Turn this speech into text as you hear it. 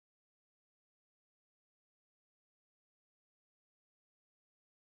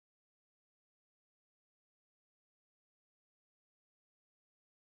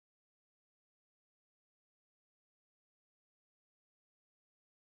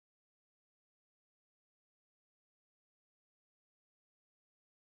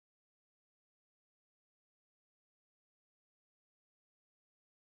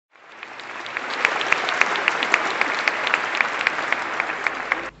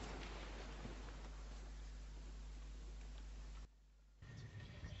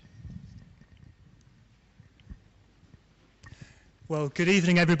Well, good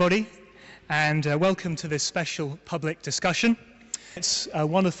evening, everybody, and welcome to this special public discussion. It's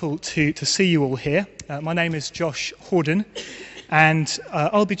wonderful to see you all here. My name is Josh Horden, and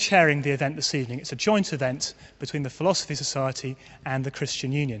I'll be chairing the event this evening. It's a joint event between the Philosophy Society and the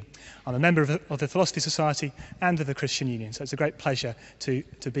Christian Union. I'm a member of the Philosophy Society and of the Christian Union, so it's a great pleasure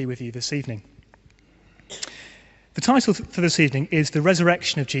to be with you this evening. The title for this evening is The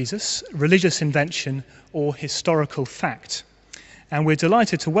Resurrection of Jesus, Religious Invention or Historical Fact. And we're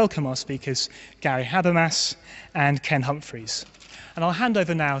delighted to welcome our speakers, Gary Habermas and Ken Humphreys. And I'll hand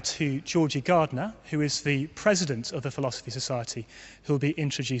over now to Georgie Gardner, who is the president of the Philosophy Society, who will be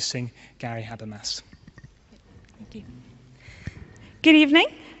introducing Gary Habermas. Thank you. Good evening.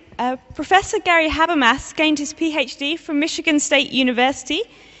 Professor Gary Habermas gained his PhD from Michigan State University.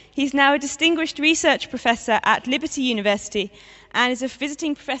 He's now a distinguished research professor at Liberty University and is a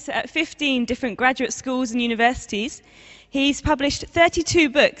visiting professor at 15 different graduate schools and universities. He's published 32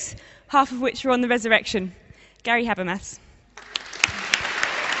 books, half of which are on the resurrection. Gary Habermas.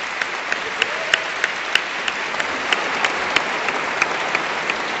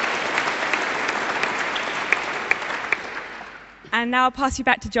 And now I'll pass you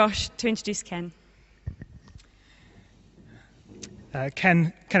back to Josh to introduce Ken.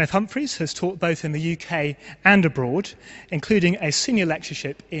 Kenneth Humphreys has taught both in the UK and abroad, including a senior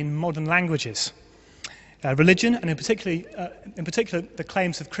lectureship in modern languages. Religion, and in particular the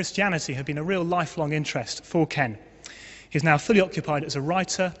claims of Christianity, have been a real lifelong interest for Ken. He's now fully occupied as a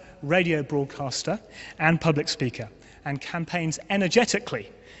writer, radio broadcaster and public speaker, and campaigns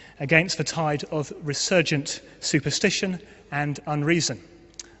energetically against the tide of resurgent superstition and unreason.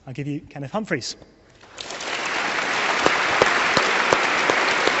 I'll give you Kenneth Humphreys.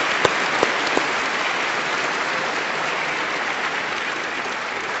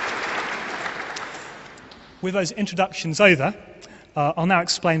 With those introductions over, I'll now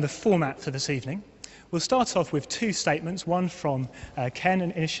explain the format for this evening. We'll start off with two statements, one from Ken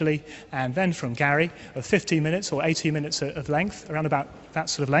initially, and then from Gary, of 15 minutes or 18 minutes of length, around about that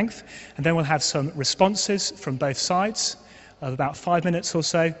sort of length. And then we'll have some responses from both sides of about 5 minutes or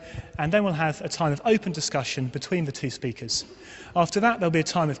so. And then we'll have a time of open discussion between the two speakers. After that, there'll be a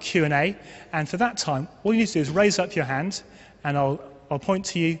time of Q&A. And for that time, all you need to do is raise up your hand, and I'll point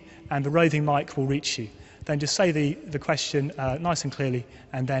to you, and the roving mic will reach you. Then just say the question nice and clearly,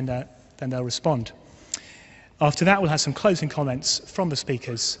 and then they'll respond. After that, we'll have some closing comments from the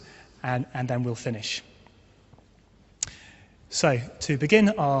speakers, and then we'll finish. So, to begin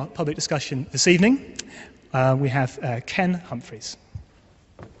our public discussion this evening, we have Ken Humphreys.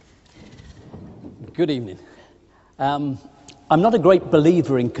 Good evening. I'm not a great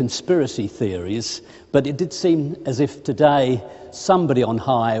believer in conspiracy theories, but it did seem as if today somebody on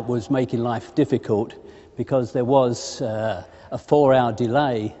high was making life difficult, because there was a 4-hour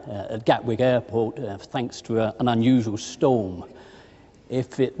delay at Gatwick Airport thanks to an unusual storm.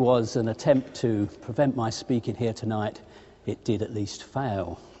 If it was an attempt to prevent my speaking here tonight, it did at least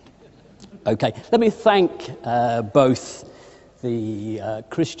fail. Okay, let me thank both the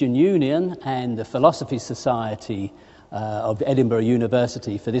Christian Union and the Philosophy Society of Edinburgh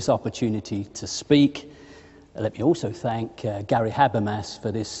University for this opportunity to speak. Let me also thank Gary Habermas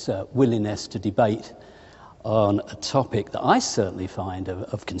for this willingness to debate on a topic that I certainly find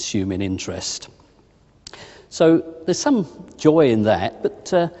of consuming interest. So there's some joy in that,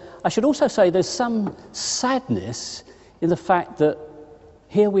 but I should also say there's some sadness in the fact that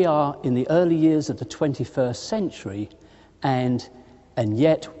here we are in the early years of the 21st century, and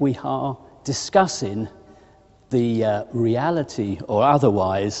yet we are discussing the reality or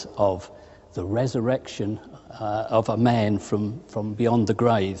otherwise of the resurrection of a man from beyond the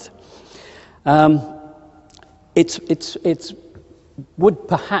grave. It would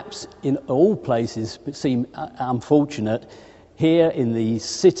perhaps in all places seem unfortunate here in the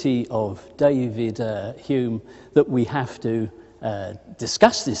city of David Hume that we have to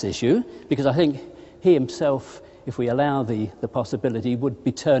discuss this issue, because I think he himself, if we allow the possibility, would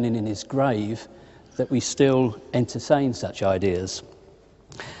be turning in his grave that we still entertain such ideas.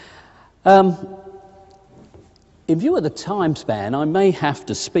 In view of the time span, I may have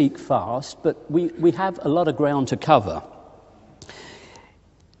to speak fast, but we have a lot of ground to cover.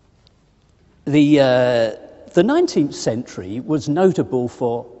 The 19th century was notable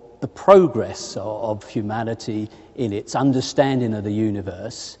for the progress of humanity in its understanding of the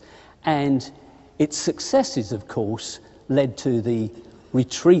universe, and its successes, of course, led to the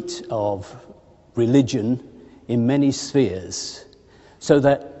retreat of religion in many spheres, so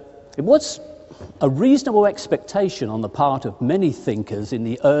that it was a reasonable expectation on the part of many thinkers in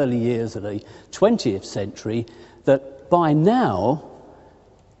the early years of the 20th century that by now,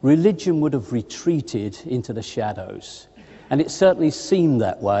 religion would have retreated into the shadows. And it certainly seemed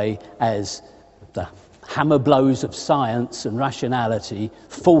that way as the hammer blows of science and rationality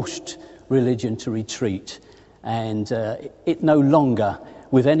forced religion to retreat. And it no longer,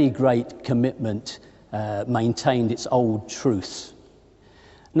 with any great commitment, maintained its old truths.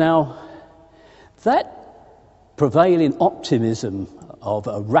 Now, that prevailing optimism of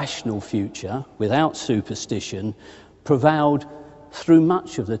a rational future without superstition prevailed through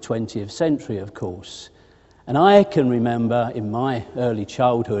much of the 20th century, of course. And I can remember in my early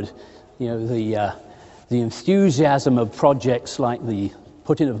childhood, the enthusiasm of projects like the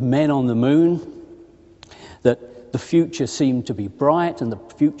putting of men on the moon, that the future seemed to be bright and the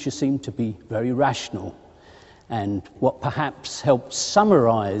future seemed to be very rational. And what perhaps helped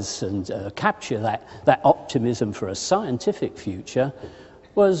summarize and capture that optimism for a scientific future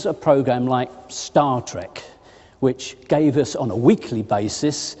was a program like Star Trek, which gave us on a weekly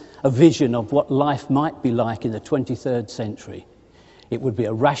basis a vision of what life might be like in the 23rd century. It would be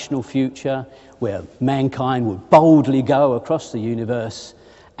a rational future where mankind would boldly go across the universe,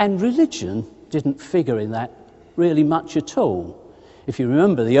 and religion didn't figure in that really much at all. If you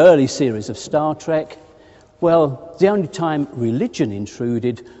remember the early series of Star Trek, well, the only time religion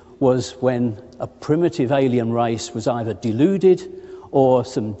intruded was when a primitive alien race was either deluded or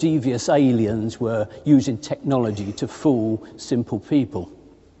some devious aliens were using technology to fool simple people.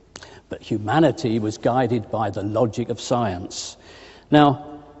 But humanity was guided by the logic of science.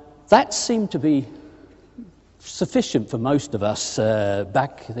 Now, that seemed to be sufficient for most of us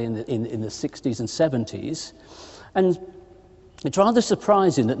back in the 60s and 70s. And it's rather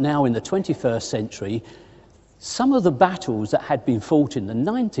surprising that now in the 21st century, some of the battles that had been fought in the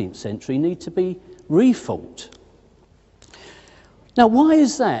 19th century need to be refought. Now, why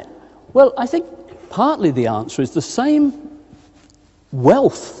is that? Well, I think partly the answer is the same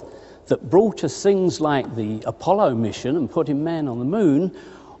wealth that brought us things like the Apollo mission and putting man on the moon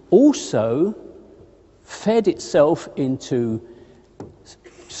also fed itself into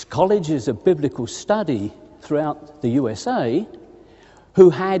colleges of biblical study throughout the USA, who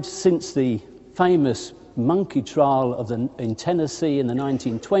had, since the famous monkey trial in Tennessee in the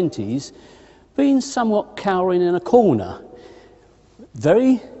 1920s, been somewhat cowering in a corner,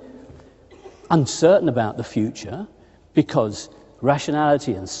 very uncertain about the future because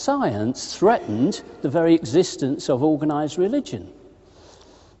rationality and science threatened the very existence of organized religion.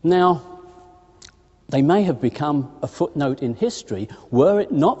 Now, they may have become a footnote in history were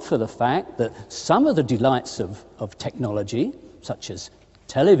it not for the fact that some of the delights of technology, such as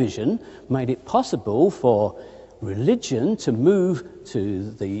television, made it possible for religion to move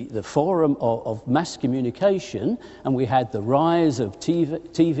to the forum of mass communication, and we had the rise of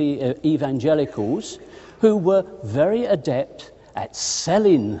TV evangelicals who were very adept at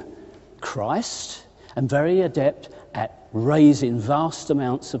selling Christ and very adept at raising vast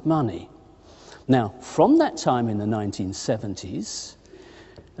amounts of money. Now, from that time in the 1970s,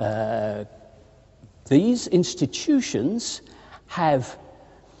 these institutions have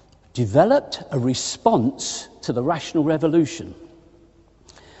developed a response to the rational revolution.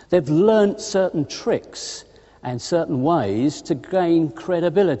 They've learnt certain tricks and certain ways to gain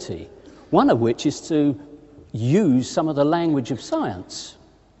credibility, one of which is to use some of the language of science.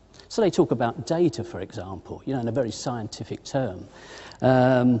 So they talk about data, for example, in a very scientific term.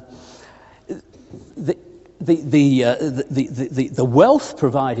 The wealth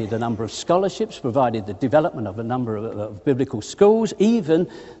provided a number of scholarships, provided the development of a number of biblical schools, even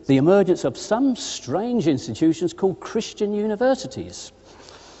the emergence of some strange institutions called Christian universities.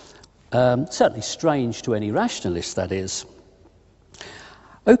 Certainly strange to any rationalist, that is.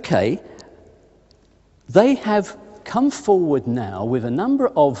 Okay, they have come forward now with a number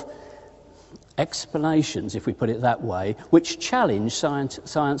of explanations, if we put it that way, which challenge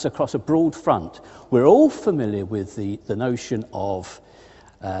science across a broad front. We're all familiar with the notion of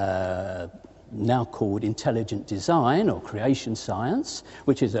now called intelligent design or creation science,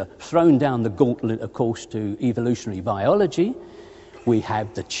 which is thrown down the gauntlet, of course, to evolutionary biology. We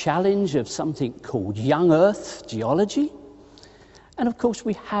have the challenge of something called young Earth geology. And of course,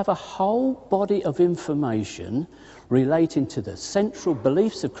 we have a whole body of information relating to the central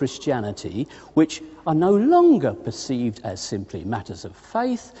beliefs of Christianity, which are no longer perceived as simply matters of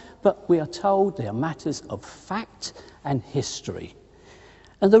faith, but we are told they are matters of fact and history.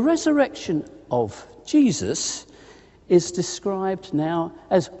 And the resurrection of Jesus is described now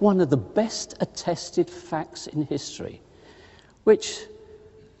as one of the best attested facts in history, which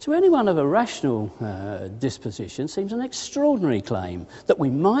to anyone of a rational disposition seems an extraordinary claim, that we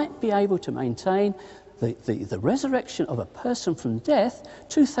might be able to maintain the resurrection of a person from death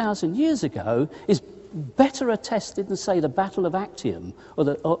 2,000 years ago is better attested than, say, the Battle of Actium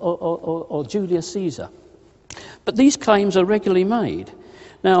or Julius Caesar. But these claims are regularly made.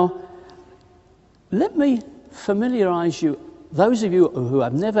 Now, let me familiarise you, those of you who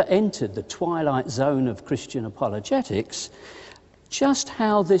have never entered the twilight zone of Christian apologetics, just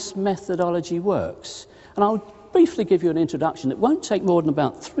how this methodology works. And I'll briefly give you an introduction. It won't take more than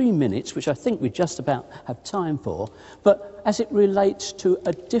about 3 minutes, which I think we just about have time for, but as it relates to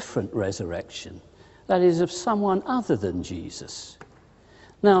a different resurrection, that is, of someone other than Jesus.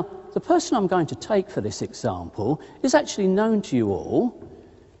 Now, the person I'm going to take for this example is actually known to you all,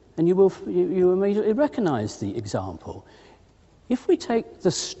 and you immediately recognise the example. If we take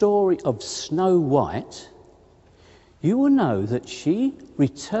the story of Snow White, you will know that she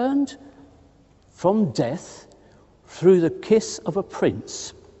returned from death through the kiss of a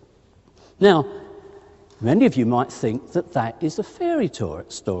prince. Now, many of you might think that that is a fairy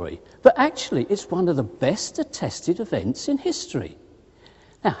story, but actually it's one of the best attested events in history.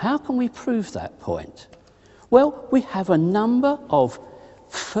 Now, how can we prove that point? Well, we have a number of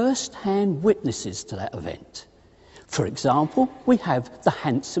first-hand witnesses to that event. For example, we have the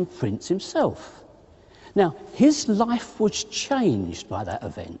handsome prince himself. Now, his life was changed by that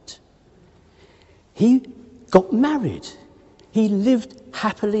event. He got married. He lived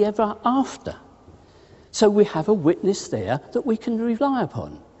happily ever after. So we have a witness there that we can rely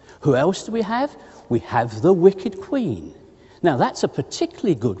upon. Who else do we have? We have the wicked queen. Now, that's a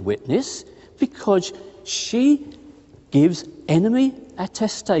particularly good witness because she gives enemy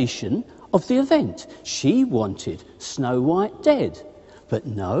attestation of the event. She wanted Snow White dead, but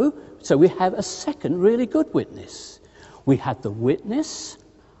no. So we have a second really good witness. We had the witness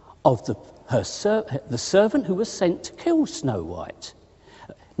of the servant who was sent to kill Snow White.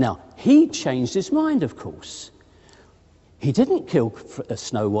 Now, he changed his mind, of course. He didn't kill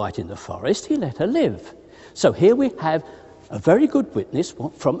Snow White in the forest, he let her live. So here we have a very good witness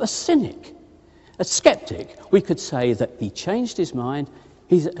from a cynic, a skeptic. We could say that he changed his mind.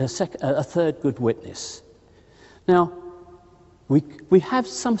 He's a third good witness. Now, we have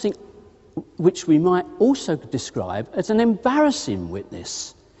something which we might also describe as an embarrassing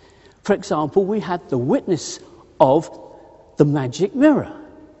witness. For example, we had the witness of the magic mirror.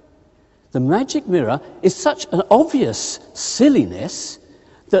 The magic mirror is such an obvious silliness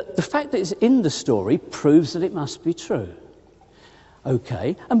that the fact that it's in the story proves that it must be true.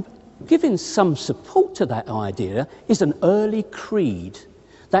 Okay, and giving some support to that idea is an early creed.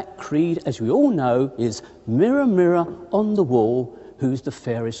 That creed, as we all know, is mirror, mirror on the wall, who's the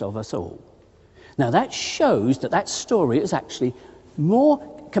fairest of us all. Now that shows that that story is actually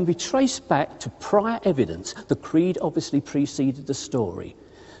can be traced back to prior evidence. The creed obviously preceded the story.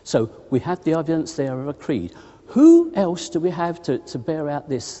 So we have the evidence there of a creed. Who else do we have to bear out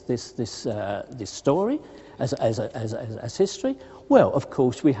this story as history? Well, of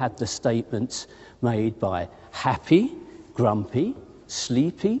course, we had the statements made by Happy, Grumpy,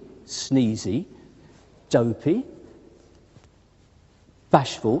 Sleepy, Sneezy, Dopey,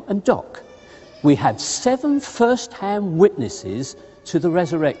 Bashful, and Doc. We have 7 first-hand witnesses to the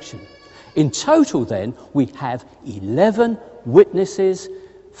resurrection. In total, then, we have 11 witnesses,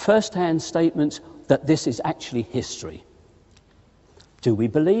 first-hand statements that this is actually history. Do we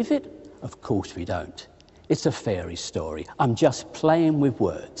believe it? Of course we don't. It's a fairy story. I'm just playing with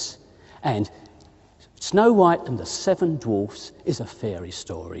words. And Snow White and the 7 Dwarfs is a fairy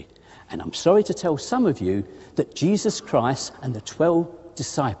story. And I'm sorry to tell some of you that Jesus Christ and the 12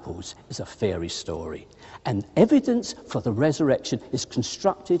 disciples is a fairy story. And evidence for the resurrection is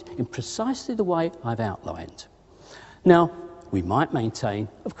constructed in precisely the way I've outlined. Now, we might maintain,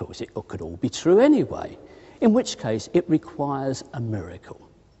 of course, it could all be true anyway, in which case it requires a miracle.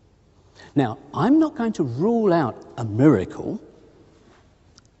 Now, I'm not going to rule out a miracle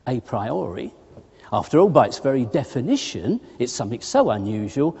a priori. After all, by its very definition, it's something so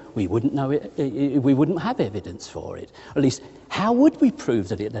unusual we wouldn't know it, we wouldn't have evidence for it. At least, how would we prove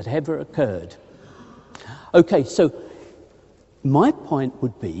that it had ever occurred? Okay, so my point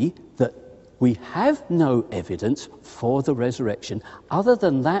would be that we have no evidence for the resurrection other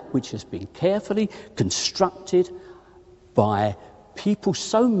than that which has been carefully constructed by people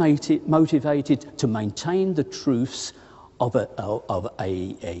so motivated to maintain the truths of a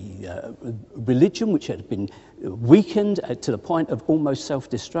religion which had been weakened to the point of almost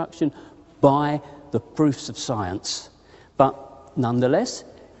self-destruction by the proofs of science. But nonetheless,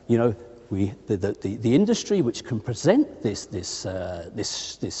 you know, the industry which can present this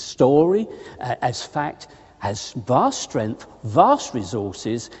story as fact has vast strength, vast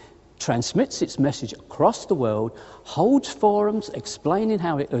resources, transmits its message across the world, holds forums explaining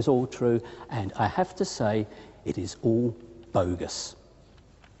how it is all true, and I have to say, it is all bogus.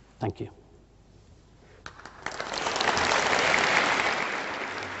 Thank you.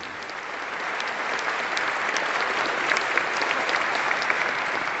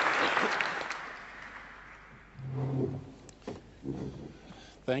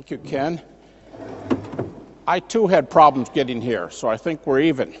 Thank you, Ken. I too had problems getting here, so I think we're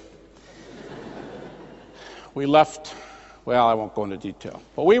even. We left, well, I won't go into detail,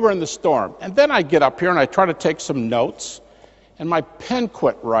 but we were in the storm. And then I get up here and I try to take some notes, and my pen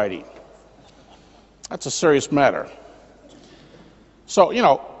quit writing. That's a serious matter. So,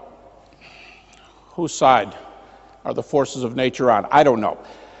 whose side are the forces of nature on? I don't know.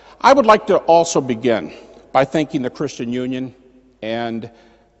 I would like to also begin by thanking the Christian Union and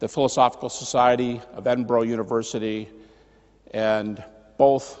the Philosophical Society of Edinburgh University, and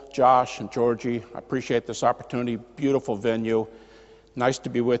both Josh and Georgie. I appreciate this opportunity. Beautiful venue. Nice to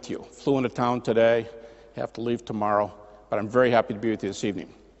be with you. Flew into town today. Have to leave tomorrow, but I'm very happy to be with you this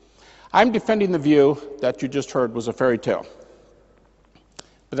evening. I'm defending the view that you just heard was a fairy tale,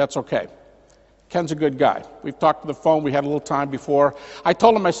 but that's okay. Ken's a good guy. We've talked on the phone. We had a little time before. I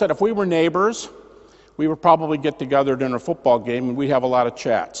told him, I said, if we were neighbors, we would probably get together during a football game and we'd have a lot of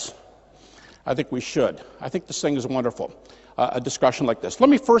chats. I think we should. I think this thing is wonderful, a discussion like this. Let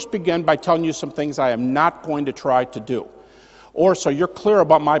me first begin by telling you some things I am not going to try to do. Or, so you're clear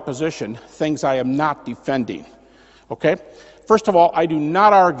about my position, things I am not defending. Okay? First of all, I do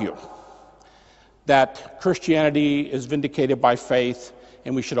not argue that Christianity is vindicated by faith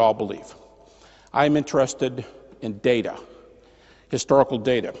and we should all believe. I am interested in data, historical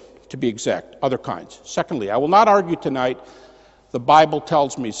data, to be exact, other kinds. Secondly, I will not argue tonight the Bible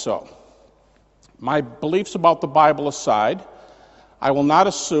tells me so. My beliefs about the Bible aside, I will not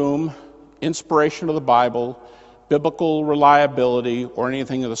assume inspiration of the Bible, biblical reliability, or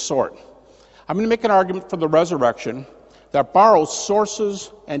anything of the sort. I'm going to make an argument for the resurrection that borrows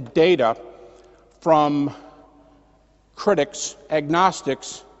sources and data from critics,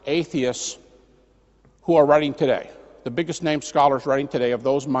 agnostics, atheists who are writing today. The biggest name scholars writing today of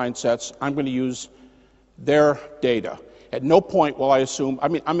those mindsets, I'm going to use their data. At no point will I assume, I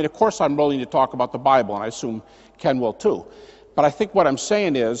mean, of course I'm willing to talk about the Bible, and I assume Ken will too. But I think what I'm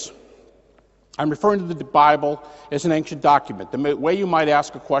saying is, I'm referring to the Bible as an ancient document. The way you might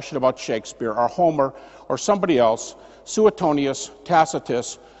ask a question about Shakespeare or Homer or somebody else, Suetonius,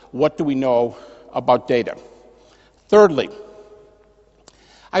 Tacitus, what do we know about data? Thirdly,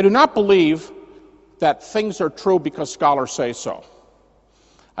 I do not believe that things are true because scholars say so.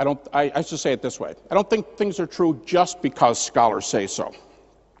 I should say it this way. I don't think things are true just because scholars say so.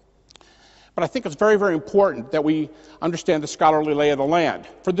 But I think it's very, very important that we understand the scholarly lay of the land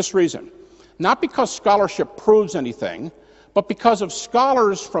for this reason. Not because scholarship proves anything, but because if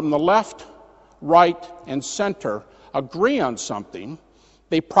scholars from the left, right, and center agree on something,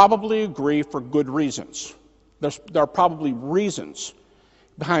 they probably agree for good reasons. There are probably reasons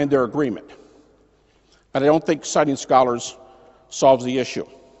behind their agreement. But I don't think citing scholars solves the issue.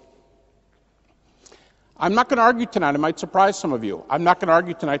 I'm not going to argue tonight, it might surprise some of you, I'm not going to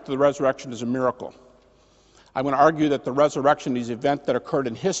argue tonight that the resurrection is a miracle. I'm going to argue that the resurrection is an event that occurred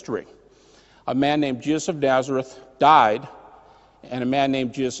in history. A man named Jesus of Nazareth died, and a man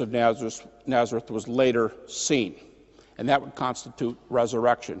named Jesus of Nazareth was later seen. And that would constitute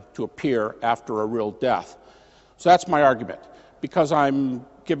resurrection, to appear after a real death. So that's my argument. Because I'm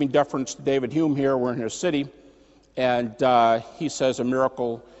giving deference to David Hume here, we're in his city, and he says a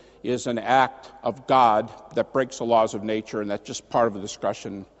miracle is an act of God that breaks the laws of nature, and that's just part of a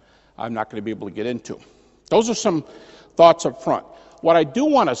discussion I'm not going to be able to get into. Those are some thoughts up front. What I do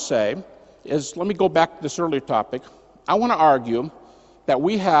want to say is, let me go back to this earlier topic. I want to argue that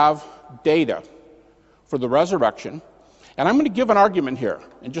we have data for the resurrection, and I'm going to give an argument here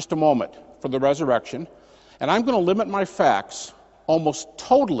in just a moment for the resurrection, and I'm going to limit my facts almost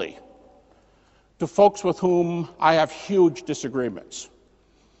totally to folks with whom I have huge disagreements.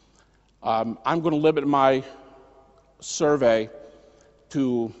 I'm going to limit my survey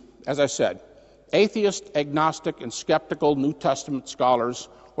to, as I said, atheist, agnostic, and skeptical New Testament scholars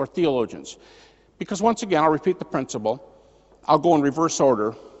or theologians. Because once again, I'll repeat the principle. I'll go in reverse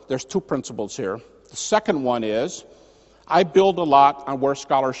order. There's two principles here. The second one is, I build a lot on where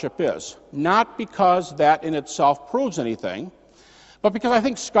scholarship is. Not because that in itself proves anything, but because I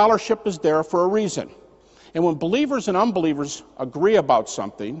think scholarship is there for a reason. And when believers and unbelievers agree about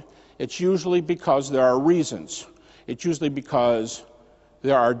something, it's usually because there are reasons. It's usually because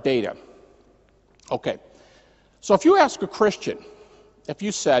there are data. Okay, so if you ask a Christian, if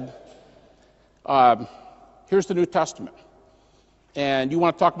you said, here's the New Testament, and you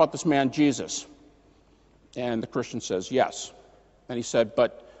want to talk about this man Jesus? And the Christian says, yes. And he said,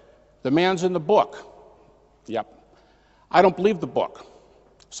 but the man's in the book. Yep. I don't believe the book,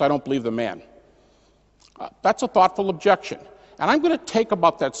 so I don't believe the man. That's a thoughtful objection. And I'm going to take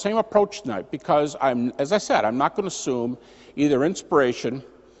about that same approach tonight because, as I said, I'm not going to assume either inspiration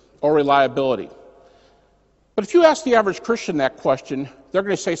or reliability. But if you ask the average Christian that question, they're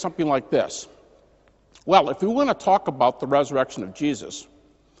going to say something like this. Well, if we want to talk about the resurrection of Jesus,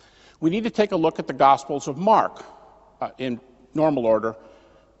 we need to take a look at the Gospels of Mark in normal order.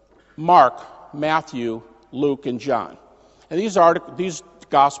 Mark, Matthew, Luke, and John. And these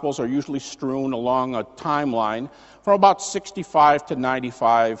Gospels are usually strewn along a timeline from about 65 to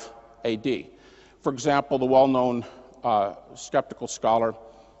 95 AD. For example, the well-known skeptical scholar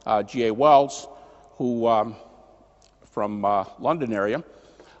G.A. Wells, who from London area,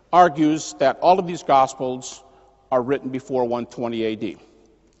 argues that all of these Gospels are written before 120 AD.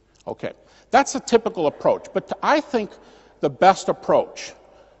 Okay, that's a typical approach, but I think the best approach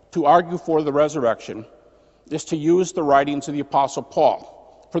to argue for the resurrection is to use the writings of the Apostle Paul,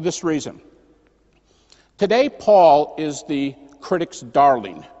 for this reason. Today, Paul is the critic's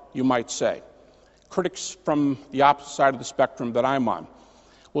darling, you might say. Critics from the opposite side of the spectrum that I'm on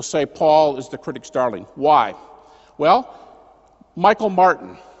will say Paul is the critic's darling. Why? Well, Michael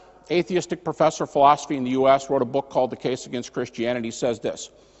Martin, atheistic professor of philosophy in the U.S., wrote a book called The Case Against Christianity. He says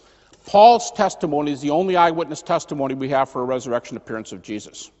this: Paul's testimony is the only eyewitness testimony we have for a resurrection appearance of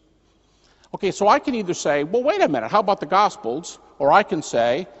Jesus. Okay, so I can either say, well, wait a minute, how about the Gospels? Or I can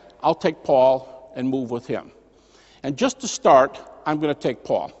say, I'll take Paul and move with him. And just to start, I'm going to take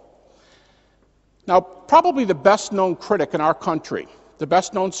Paul. Now, probably the best-known critic in our country, the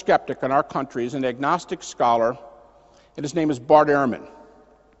best-known skeptic in our country is an agnostic scholar, and his name is Bart Ehrman.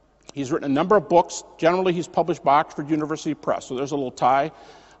 He's written a number of books. Generally, he's published by Oxford University Press, so there's a little tie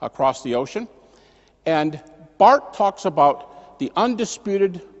across the ocean. And Bart talks about the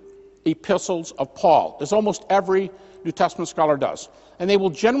undisputed epistles of Paul, as almost every New Testament scholar does. And they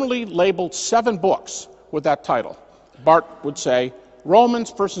will generally label 7 books with that title. Bart would say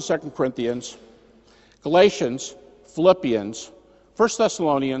Romans, 1st and 2nd Corinthians, Galatians, Philippians, 1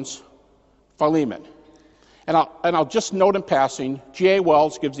 Thessalonians, Philemon. And I'll just note in passing, G.A.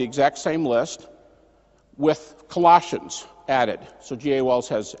 Wells gives the exact same list with Colossians added. So G.A. Wells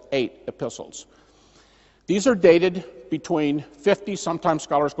has 8 epistles. These are dated between 50, sometimes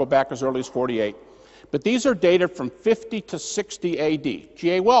scholars go back as early as 48, but these are dated from 50 to 60 A.D.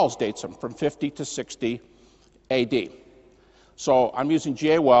 G.A. Wells dates them from 50 to 60 A.D. So I'm using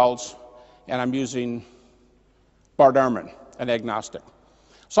G.A. Wells, and I'm using Bart Ehrman, an agnostic.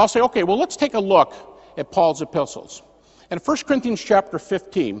 So I'll say, okay, well, let's take a look at Paul's epistles. In 1 Corinthians chapter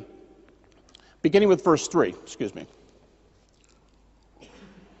 15, beginning with verse 3,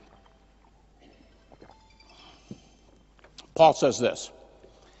 Paul says this.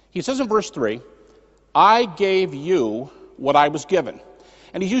 He says in verse 3, I gave you what I was given.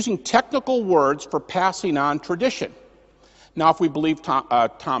 And he's using technical words for passing on tradition. Now, if we believe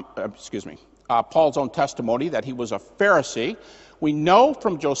Paul's own testimony that he was a Pharisee, we know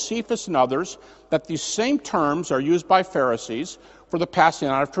from Josephus and others that these same terms are used by Pharisees for the passing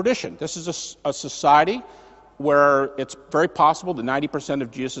on of tradition. This is a society where it's very possible that 90%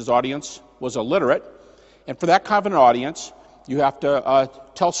 of Jesus' audience was illiterate. And for that kind of an audience, you have to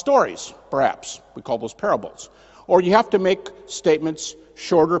tell stories, perhaps. We call those parables. Or you have to make statements,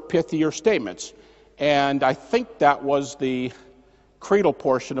 shorter, pithier statements. And I think that was the creedal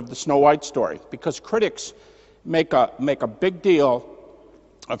portion of the Snow White story, because critics make a big deal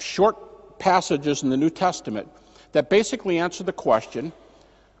of short passages in the New Testament that basically answer the question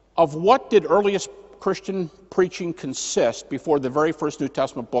of what did earliest Christian preaching consist before the very first New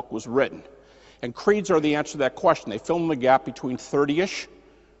Testament book was written. And creeds are the answer to that question. They fill in the gap between 30-ish,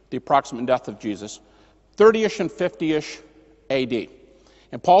 the approximate death of Jesus, 30-ish and 50-ish AD.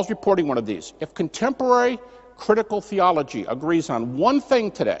 And Paul's reporting one of these. If contemporary critical theology agrees on one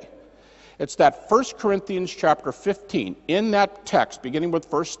thing today, it's that 1 Corinthians chapter 15, in that text, beginning with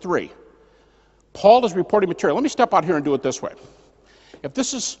verse 3, Paul is reporting material. Let me step out here and do it this way. If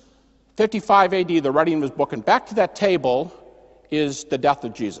this is 55 AD, the writing of his book, and back to that table is the death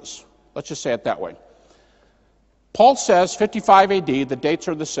of Jesus. Let's just say it that way. Paul says 55 AD, the dates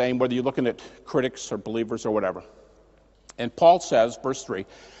are the same, whether you're looking at critics or believers or whatever. And Paul says, verse 3,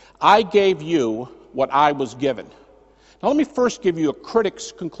 I gave you what I was given. Now let me first give you a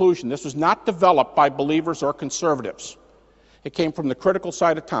critic's conclusion. This was not developed by believers or conservatives. It came from the critical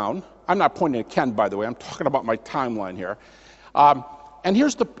side of town. I'm not pointing at Ken, by the way. I'm talking about my timeline here. And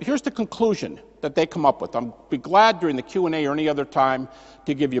here's the conclusion. that they come up with. I'll be glad during the Q&A or any other time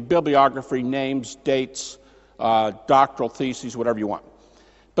to give you bibliography, names, dates, doctoral theses, whatever you want.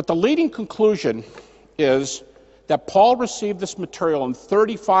 But the leading conclusion is that Paul received this material in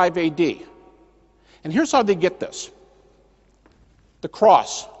 35 AD. And here's how they get this. The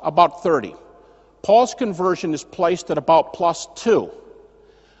cross, about 30. Paul's conversion is placed at about +2.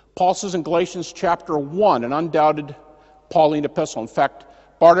 Paul says in Galatians chapter 1, an undoubted Pauline epistle. In fact,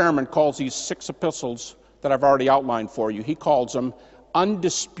 Bart Ehrman calls these 6 epistles that I've already outlined for you, he calls them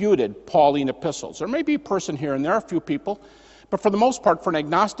undisputed Pauline epistles. There may be a person here, and there are a few people, but for the most part, for an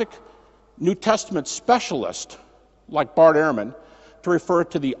agnostic New Testament specialist like Bart Ehrman to refer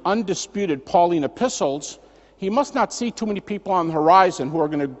to the undisputed Pauline epistles, he must not see too many people on the horizon who are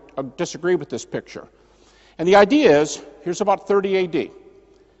going to disagree with this picture. And the idea is, here's about 30 AD.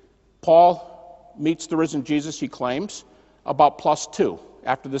 Paul meets the risen Jesus, he claims, about +2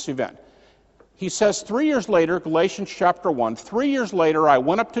 after this event. He says 3 years later, Galatians chapter 1, 3 years later I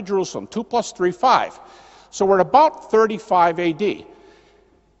went up to Jerusalem, 2 + 3, 5. So we're at about 35 AD.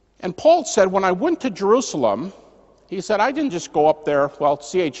 And Paul said, when I went to Jerusalem, he said, I didn't just go up there. Well,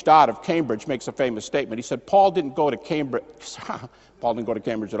 C.H. Dodd of Cambridge makes a famous statement. He said, Paul didn't go to Cambridge. Paul didn't go to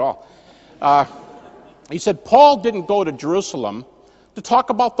Cambridge at all. He said, Paul didn't go to Jerusalem to talk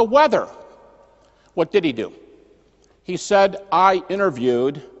about the weather. What did he do? He said, I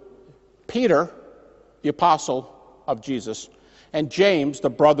interviewed Peter, the apostle of Jesus, and James, the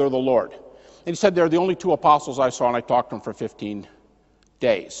brother of the Lord. And he said, they're the only 2 apostles I saw, and I talked to them for 15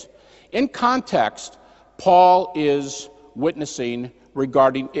 days. In context, Paul is witnessing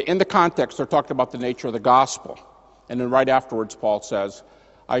regarding, in the context, they're talking about the nature of the gospel. And then right afterwards, Paul says,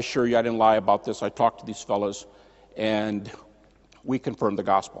 I assure you I didn't lie about this. I talked to these fellows, and we confirmed the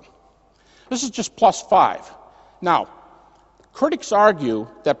gospel. This is just +5. Now, critics argue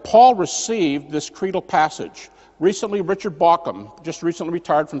that Paul received this creedal passage. Recently, Richard Bauckham, just recently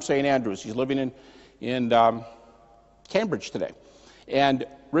retired from St. Andrews. He's living in Cambridge today. And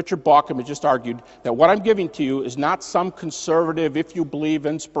Richard Bauckham has just argued that what I'm giving to you is not some conservative, if you believe,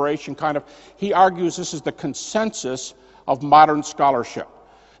 inspiration kind of. He argues this is the consensus of modern scholarship.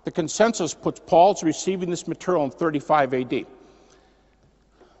 The consensus puts Paul's receiving this material in 35 AD.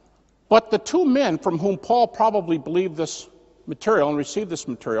 But the 2 men from whom Paul probably believed this material and received this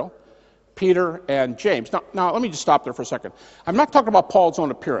material, Peter and James. Now, let me just stop there for a second. I'm not talking about Paul's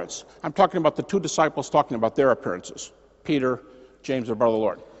own appearance. I'm talking about the 2 disciples talking about their appearances. Peter, James, the brother of the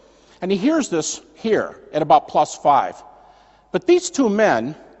Lord. And he hears this here at about +5. But these 2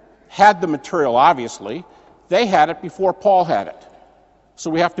 men had the material, obviously. They had it before Paul had it. So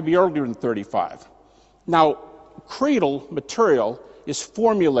we have to be earlier than 35. Now, creedal material is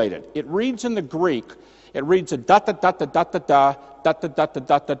formulated. It reads in the Greek, it reads a da-da-da-da-da-da-da,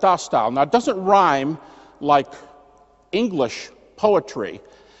 da-da-da-da-da-da style. Now, it doesn't rhyme like English poetry,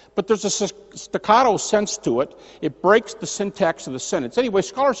 but there's a staccato sense to it. It breaks the syntax of the sentence. Anyway,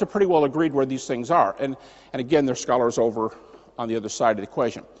 scholars have pretty well agreed where these things are. And again, there's scholars over on the other side of the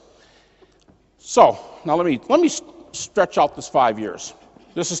equation. So, now let me stretch out this 5 years.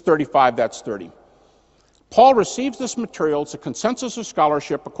 This is 35, that's 30. Paul receives this material. It's a consensus of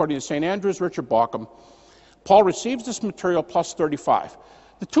scholarship, according to St. Andrews, Richard Bauckham. Paul receives this material +35.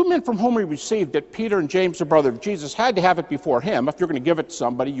 The 2 men from whom he received it, Peter and James, the brother of Jesus, had to have it before him. If you're going to give it to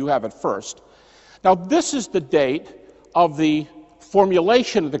somebody, you have it first. Now, this is the date of the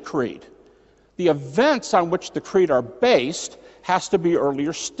formulation of the creed. The events on which the creed are based has to be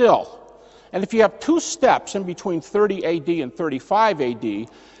earlier still. And if you have 2 steps in between 30 AD and 35 AD,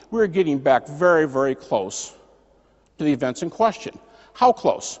 we're getting back very, very close to the events in question. How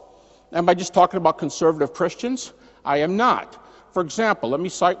close? Am I just talking about conservative Christians? I am not. For example, let me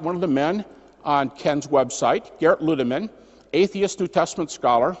cite one of the men on Ken's website, Gerrit Ludemann, atheist New Testament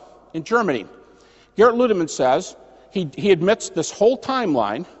scholar in Germany. Gerrit Ludemann says, he admits this whole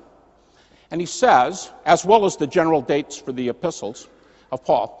timeline, and he says, as well as the general dates for the epistles of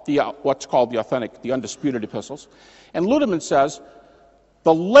Paul, what's called the authentic, the undisputed epistles, and Ludemann says,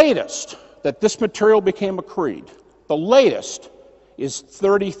 the latest that this material became a creed, the latest is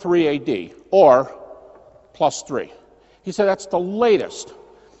 33 AD, or +3. He said that's the latest.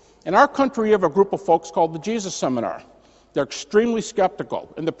 In our country, we have a group of folks called the Jesus Seminar. They're extremely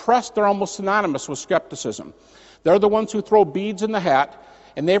skeptical. In the press, they're almost synonymous with skepticism. They're the ones who throw beads in the hat,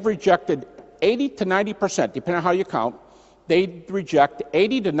 and they've rejected 80 to 90%, depending on how you count, they reject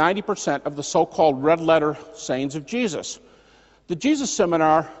 80 to 90% of the so-called red letter sayings of Jesus. The Jesus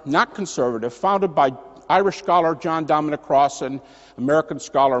Seminar, not conservative, founded by Irish scholar John Dominic Cross and American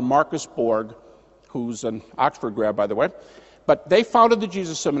scholar Marcus Borg, who's an Oxford grad, by the way, But they founded the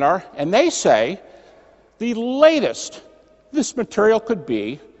Jesus Seminar, and they say the latest this material could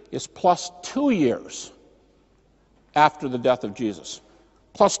be is plus 2 years after the death of Jesus.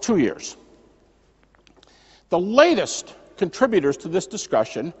 Plus 2 years. The latest contributors to this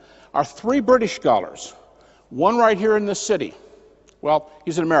discussion are 3 British scholars. One right here in this city. Well,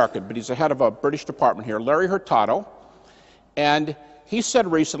 he's an American, but he's the head of a British department here, Larry Hurtado. And he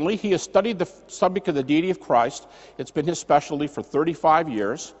said recently he has studied the subject of the deity of Christ. It's been his specialty for 35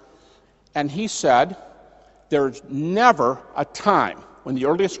 years. And he said there's never a time when the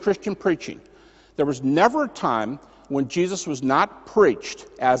earliest Christian preaching, there was never a time when Jesus was not preached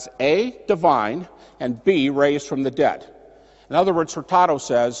as A, divine, and B, raised from the dead. In other words, Hurtado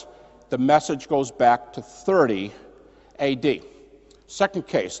says the message goes back to 30 AD. Second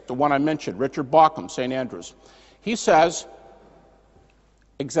case, the one I mentioned, Richard Bauckham, St. Andrews. He says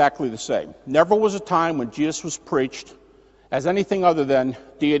exactly the same. Never was a time when Jesus was preached as anything other than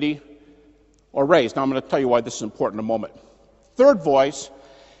deity or raised. Now I'm going to tell you why this is important in a moment. Third voice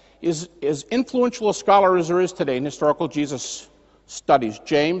is as influential a scholar as there is today in historical Jesus studies,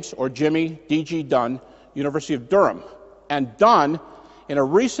 James or Jimmy D.G. Dunn, University of Durham. And Dunn, in a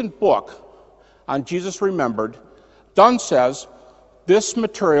recent book on Jesus Remembered, Dunn says this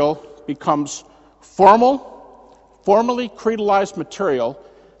material becomes formally creedalized material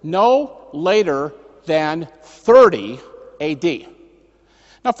no later than 30 AD.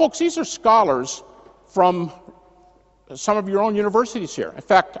 Now, folks, these are scholars from some of your own universities here. In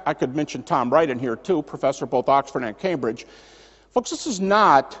fact, I could mention Tom Wright in here, too, professor both Oxford and Cambridge. Folks, this is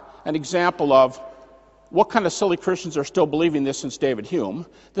not an example of what kind of silly Christians are still believing this since David Hume.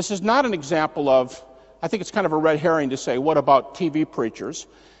 This is not an example of, I think it's kind of a red herring to say, what about TV preachers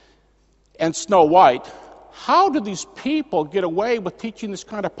and Snow White? How do these people get away with teaching this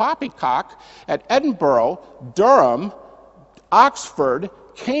kind of poppycock at Edinburgh, Durham, Oxford,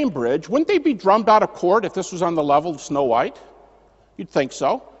 Cambridge? Wouldn't they be drummed out of court if this was on the level of Snow White? You'd think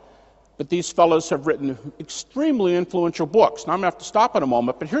so. But these fellows have written extremely influential books. Now I'm going to have to stop in a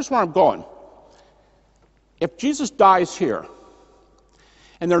moment, but here's where I'm going. If Jesus dies here,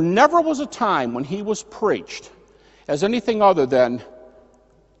 and there never was a time when he was preached as anything other than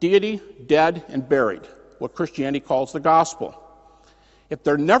deity, dead, and buried, what Christianity calls the gospel. If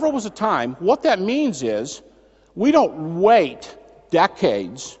there never was a time, what that means is we don't wait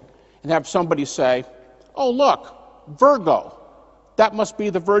decades and have somebody say, oh, look, Virgo, that must be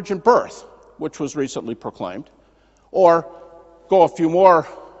the virgin birth, which was recently proclaimed. Or go a few more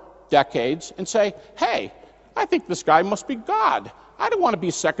decades and say, hey, I think this guy must be God. I don't want to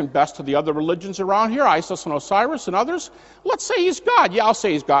be second best to the other religions around here, Isis and Osiris and others. Let's say he's God. Yeah, I'll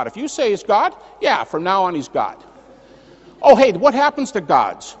say he's God. If you say he's God, yeah, from now on he's God. Oh, hey, what happens to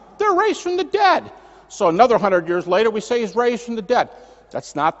gods? They're raised from the dead. So another 100 years later, we say he's raised from the dead.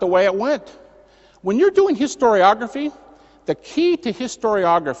 That's not the way it went. When you're doing historiography, the key to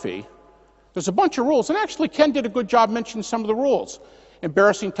historiography, there's a bunch of rules, and actually Ken did a good job mentioning some of the rules.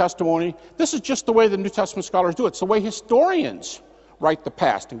 Embarrassing testimony. This is just the way the New Testament scholars do it. It's the way historians write the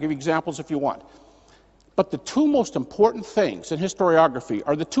past, and give you examples if you want. But the two most important things in historiography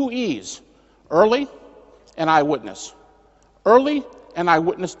are the two E's, early and eyewitness. Early and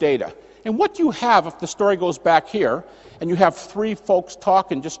eyewitness data. And what you have if the story goes back here, and you have 3 folks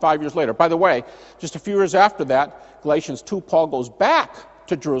talking just 5 years later. By the way, just a few years after that, Galatians 2, Paul goes back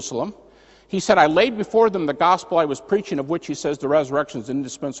to Jerusalem. He said, I laid before them the gospel I was preaching, of which he says the resurrection is an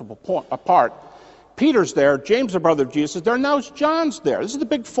indispensable part. Peter's there, James, the brother of Jesus, is there, now John's there. This is the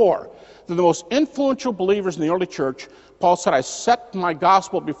big 4. They're the most influential believers in the early church. Paul said, I set my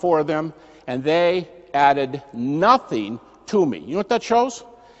gospel before them, and they added nothing to me. You know what that shows?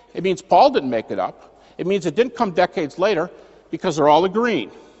 It means Paul didn't make it up. It means it didn't come decades later because they're all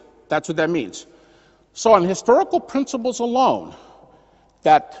agreeing. That's what that means. So on historical principles alone,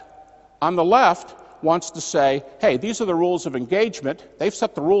 that on the left wants to say, hey, these are the rules of engagement. They've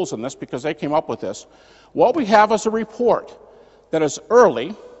set the rules on this because they came up with this. What we have is a report that is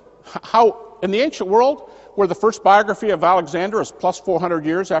early. How, in the ancient world, where the first biography of Alexander is plus 400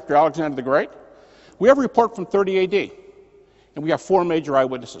 years after Alexander the Great, we have a report from 30 AD. And we have 4 major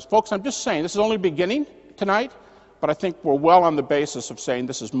eyewitnesses. Folks, I'm just saying, this is only beginning tonight, but I think we're well on the basis of saying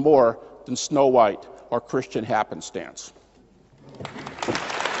this is more than Snow White or Christian happenstance.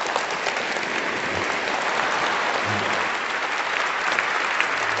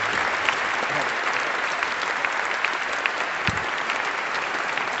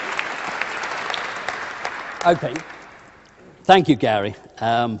 Okay. Thank you, Gary.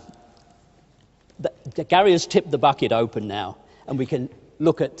 Gary has tipped the bucket open now, and we can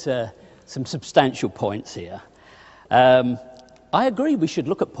look at some substantial points here. I agree we should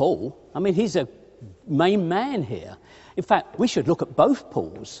look at Paul. I mean, he's a main man here. In fact, we should look at both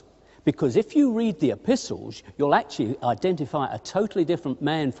Pauls, because if you read the epistles, you'll actually identify a totally different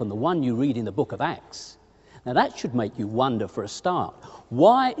man from the one you read in the book of Acts. Now, that should make you wonder for a start.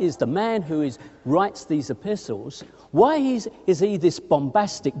 Why is the man who writes these epistles, why is he this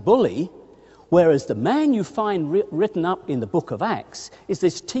bombastic bully, whereas the man you find written up in the book of Acts is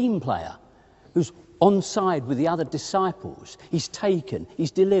this team player who's on side with the other disciples? He's taken,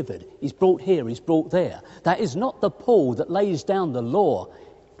 he's delivered, he's brought here, he's brought there. That is not the Paul that lays down the law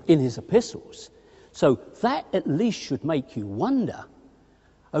in his epistles. So that at least should make you wonder.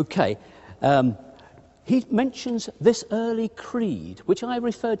 Okay, he mentions this early creed, which I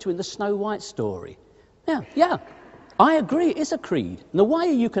referred to in the Snow White story. Now, yeah, I agree, it's a creed. And the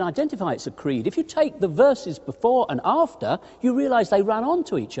way you can identify it's a creed, if you take the verses before and after, you realise they run on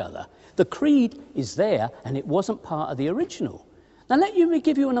to each other. The creed is there, and it wasn't part of the original. Now, let me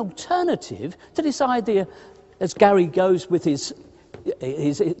give you an alternative to this idea, as Gary goes with his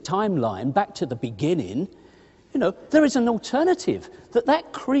timeline back to the beginning. You know, there is an alternative,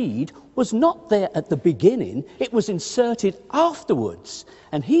 that creed was not there at the beginning, it was inserted afterwards.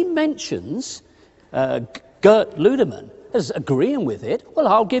 And he mentions Gert Ludemann as agreeing with it. Well,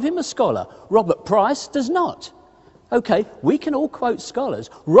 I'll give him a scholar. Robert Price does not. Okay, we can all quote scholars.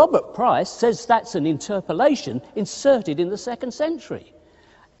 Robert Price says that's an interpolation inserted in the 2nd century.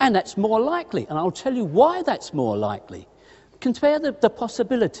 And that's more likely, and I'll tell you why that's more likely. Compare the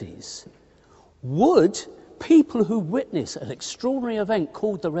possibilities. Would people who witness an extraordinary event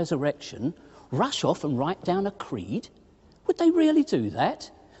called the resurrection rush off and write down a creed? Would they really do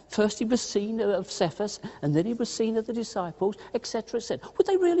that? First he was seen of Cephas, and then he was seen of the disciples, etc., etc. Would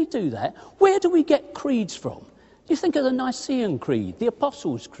they really do that? Where do we get creeds from? You think of the Nicene Creed, the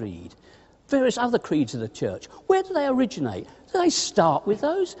Apostles' Creed, various other creeds of the church. Where do they originate? Do they start with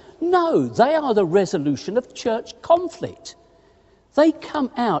those? No, they are the resolution of church conflict. They come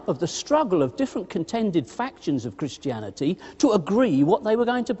out of the struggle of different contended factions of Christianity to agree what they were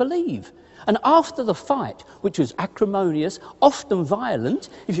going to believe. And after the fight, which was acrimonious, often violent,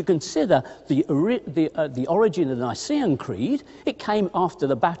 if you consider the origin of the Nicene Creed, it came after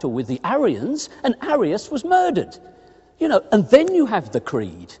the battle with the Arians, and Arius was murdered. You know, and then you have the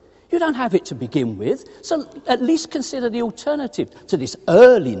creed. You don't have it to begin with, so at least consider the alternative to this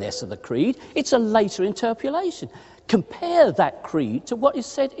earliness of the creed. It's a later interpolation. Compare that creed to what is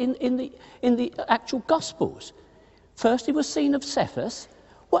said in the actual Gospels. First he was seen of Cephas.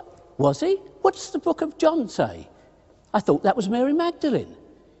 What was he? What does the book of John say? I thought that was Mary Magdalene.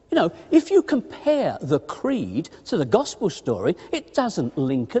 You know, if you compare the creed to the Gospel story, it doesn't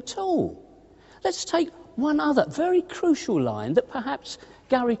link at all. Let's take one other very crucial line that perhaps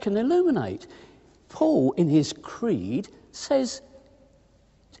Gary can illuminate. Paul, in his creed, says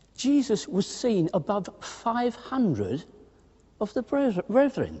Jesus was seen above 500 of the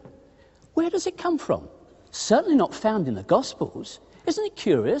brethren. Where does it come from? Certainly not found in the Gospels. Isn't it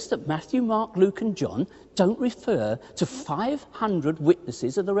curious that Matthew, Mark, Luke and John don't refer to 500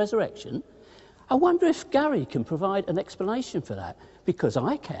 witnesses of the resurrection? I wonder if Gary can provide an explanation for that, because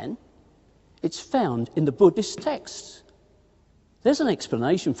I can. It's found in the Buddhist texts. There's an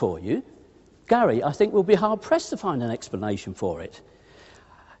explanation for you. Gary, I think, will be hard-pressed to find an explanation for it.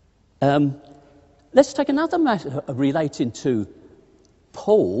 Let's take another matter relating to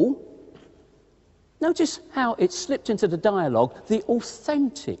Paul. Notice how it slipped into the dialogue, the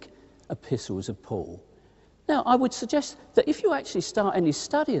authentic epistles of Paul. Now, I would suggest that if you actually start any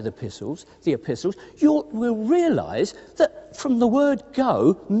study of the epistles, you will realise that from the word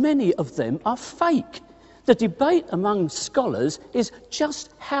go, many of them are fake. The debate among scholars is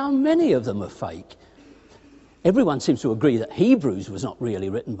just how many of them are fake. Everyone seems to agree that Hebrews was not really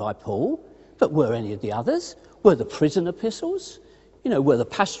written by Paul, but were any of the others? Were the prison epistles? You know, were the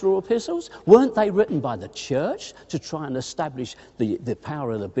pastoral epistles? Weren't they written by the church to try and establish the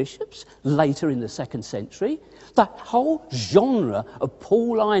power of the bishops later in the 2nd century? The whole genre of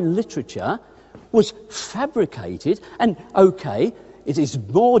Pauline literature was fabricated, and okay, it is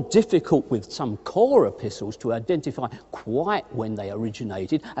more difficult with some core epistles to identify quite when they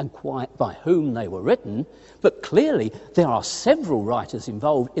originated and quite by whom they were written, but clearly there are several writers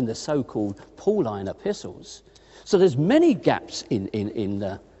involved in the so-called Pauline epistles. So there's many gaps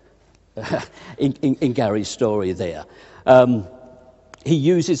in Gary's story there. He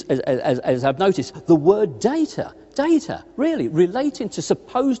uses, as I've noticed, the word data, really, relating to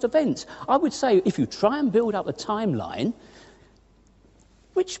supposed events. I would say if you try and build up a timeline,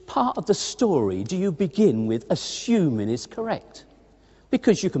 which part of the story do you begin with assuming is correct?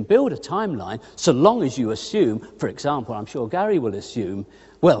 Because you can build a timeline so long as you assume, for example, I'm sure Gary will assume,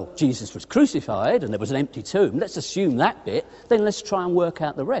 well, Jesus was crucified and there was an empty tomb. Let's assume that bit, then let's try and work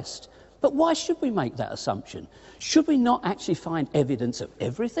out the rest. But why should we make that assumption? Should we not actually find evidence of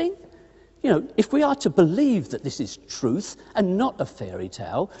everything? You know, if we are to believe that this is truth and not a fairy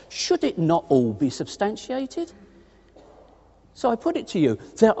tale, should it not all be substantiated? So I put it to you,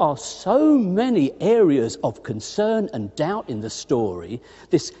 there are so many areas of concern and doubt in the story.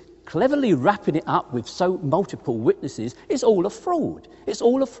 This cleverly wrapping it up with so multiple witnesses is all a fraud. It's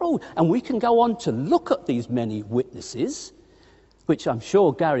all a fraud. And we can go on to look at these many witnesses, which I'm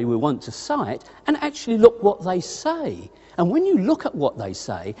sure Gary will want to cite, and actually look what they say. And when you look at what they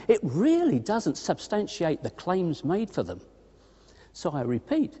say, it really doesn't substantiate the claims made for them. So I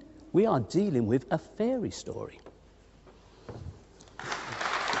repeat, we are dealing with a fairy story.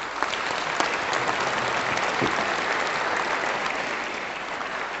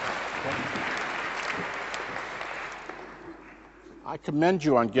 I commend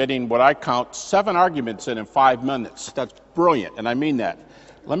you on getting what I count 7 arguments in 5 minutes. That's brilliant, and I mean that.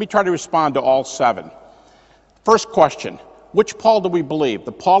 Let me try to respond to all 7. First question, which Paul do we believe?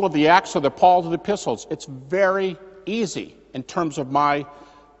 The Paul of the Acts or the Paul of the Epistles? It's very easy in terms of my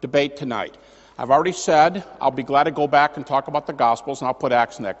debate tonight. I've already said I'll be glad to go back and talk about the Gospels, and I'll put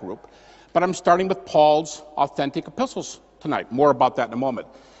Acts in that group. But I'm starting with Paul's authentic epistles tonight. More about that in a moment.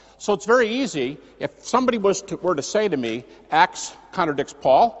 So it's very easy. If somebody were to say to me, Acts contradicts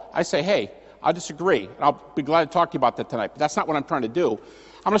Paul, I say, hey, I disagree. And I'll be glad to talk to you about that tonight. But that's not what I'm trying to do.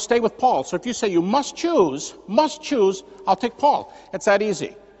 I'm going to stay with Paul. So if you say you must choose, I'll take Paul. It's that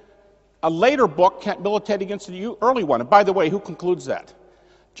easy. A later book can't militate against the early one. And by the way, who concludes that?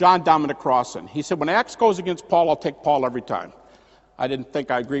 John Dominic Crossan. He said, when Acts goes against Paul, I'll take Paul every time. I didn't think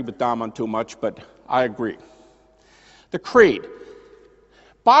I agreed with Dom on too much, but I agree. The Creed.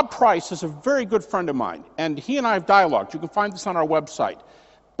 Bob Price is a very good friend of mine, and he and I have dialogued. You can find this on our website.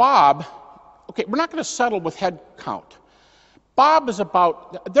 Bob, okay, we're not going to settle with head count. Bob is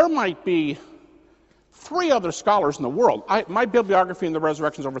about, there might be 3 other scholars in the world. My bibliography in the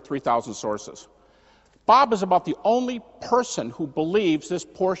resurrection is over 3,000 sources. Bob is about the only person who believes this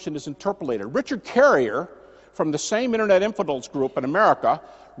portion is interpolated. Richard Carrier, from the same Internet Infidels group in America,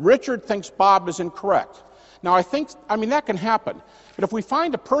 Richard thinks Bob is incorrect. Now, I mean, that can happen. But if we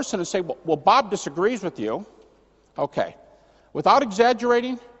find a person and say, well, Bob disagrees with you, okay. Without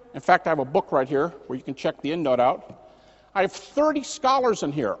exaggerating, in fact, I have a book right here where you can check the end note out. I have 30 scholars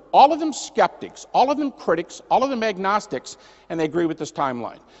in here, all of them skeptics, all of them critics, all of them agnostics, and they agree with this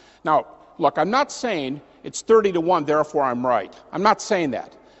timeline. Now, look, I'm not saying it's 30-1, therefore I'm right. I'm not saying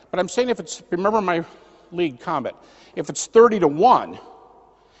that. But I'm saying if it's, remember my lead comment, if it's 30-1,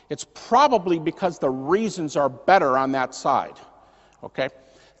 it's probably because the reasons are better on that side. Okay?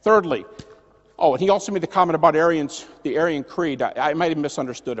 Thirdly, and he also made the comment about Arians, the Arian Creed. I might have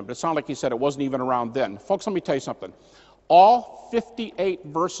misunderstood him, but it sounded like he said it wasn't even around then. Folks, let me tell you something. All 58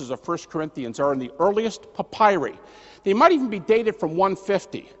 verses of 1 Corinthians are in the earliest papyri. They might even be dated from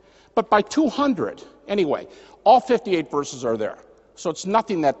 150, but by 200, anyway, all 58 verses are there. So it's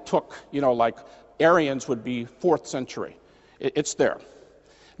nothing that took, like Arians would be 4th century. It's there.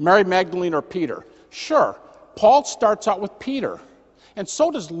 Mary Magdalene or Peter? Sure, Paul starts out with Peter. And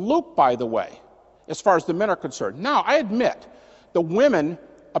so does Luke, by the way, as far as the men are concerned. Now, I admit, the women,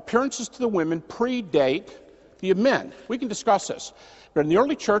 appearances to the women predate the men. We can discuss this. But in the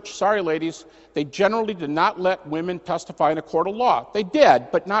early church, sorry ladies, they generally did not let women testify in a court of law. They did,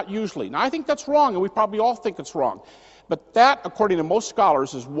 but not usually. Now, I think that's wrong, and we probably all think it's wrong. But that, according to most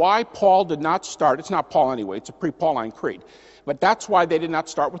scholars, is why Paul did not start. It's not Paul anyway, it's a pre-Pauline creed. But that's why they did not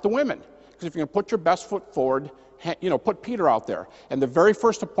start with the women. Because if you're going to put your best foot forward, put Peter out there. And the very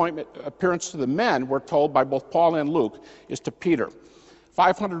first appearance to the men, we're told by both Paul and Luke, is to Peter.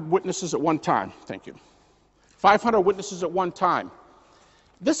 500 witnesses at one time. Thank you. 500 witnesses at one time.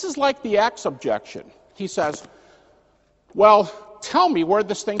 This is like the Acts objection. He says, well, tell me where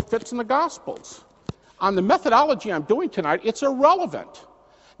this thing fits in the Gospels. On the methodology I'm doing tonight, it's irrelevant.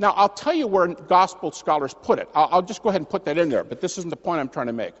 Now, I'll tell you where Gospel scholars put it. I'll just go ahead and put that in there, but this isn't the point I'm trying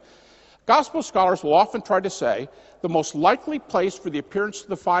to make. Gospel scholars will often try to say the most likely place for the appearance of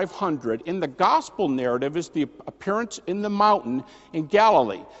the 500 in the gospel narrative is the appearance in the mountain in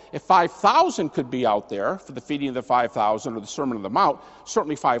Galilee. If 5,000 could be out there for the feeding of the 5,000 or the Sermon on the Mount,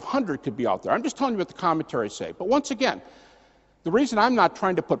 certainly 500 could be out there. I'm just telling you what the commentaries say. But once again, the reason I'm not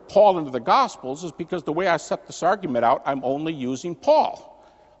trying to put Paul into the Gospels is because the way I set this argument out, I'm only using Paul.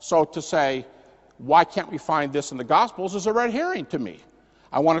 So to say, why can't we find this in the Gospels is a red herring to me.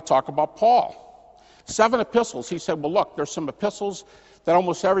 I want to talk about Paul. 7 epistles. He said, well, look, there's some epistles that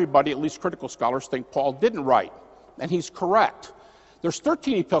almost everybody, at least critical scholars, think Paul didn't write. And he's correct. There's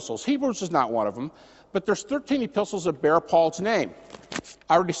 13 epistles. Hebrews is not one of them, but there's 13 epistles that bear Paul's name.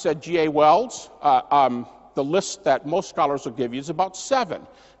 I already said G.A. Wells. The list that most scholars will give you is about 7.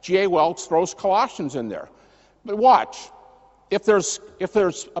 G.A. Wells throws Colossians in there. But watch, if there's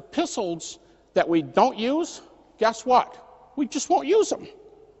epistles that we don't use, guess what? We just won't use them.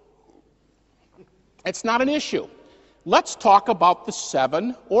 It's not an issue. Let's talk about the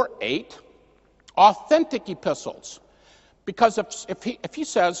 7 or 8 authentic epistles. Because if he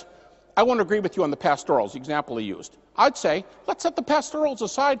says, I won't agree with you on the pastorals, the example he used, I'd say, let's set the pastorals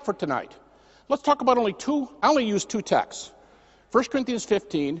aside for tonight. Let's talk about only 2. I only use 2 texts. 1 Corinthians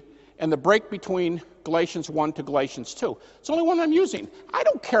 15 and the break between Galatians 1 to Galatians 2. It's the only one I'm using. I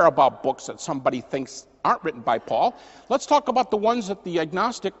don't care about books that somebody thinks aren't written by Paul. Let's talk about the ones that the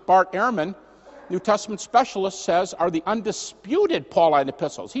agnostic Bart Ehrman, New Testament specialist, says are the undisputed Pauline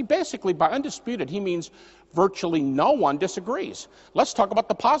epistles. He basically, by undisputed, he means virtually no one disagrees. Let's talk about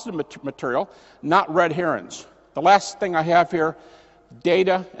the positive material, not red herrings. The last thing I have here,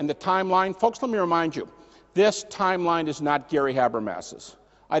 data and the timeline. Folks, let me remind you, this timeline is not Gary Habermas's.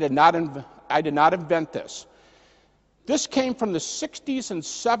 I did not invent this. This came from the 60s and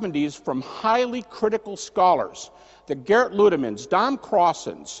 70s from highly critical scholars. The Garrett Ludemans, Don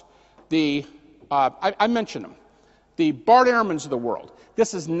Crossan's, I mentioned them, the Bart Ehrmans of the world.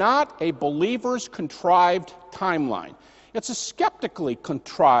 This is not a believer's contrived timeline. It's a skeptically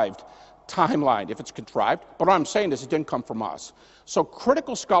contrived timeline, if it's contrived. But what I'm saying is it didn't come from us. So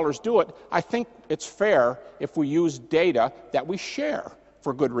critical scholars do it. I think it's fair if we use data that we share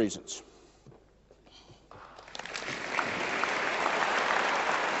for good reasons.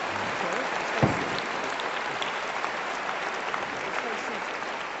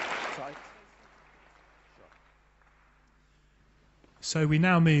 So we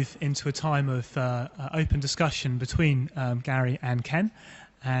now move into a time of open discussion between Gary and Ken,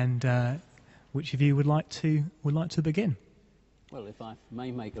 and which of you would like to begin? Well, if I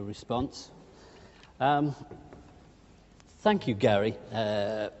may make a response. Thank you, Gary,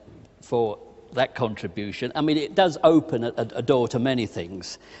 for that contribution. I mean, it does open a door to many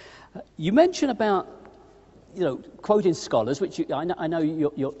things. You mentioned about, quoting scholars, which I know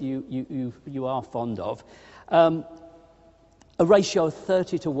you are fond of. A ratio of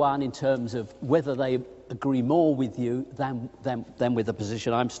 30-1 in terms of whether they agree more with you than with the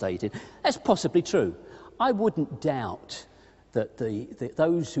position I'm stating. That's possibly true. I wouldn't doubt that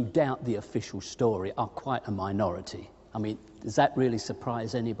those who doubt the official story are quite a minority. I mean, does that really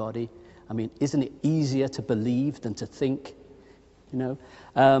surprise anybody? I mean, isn't it easier to believe than to think? He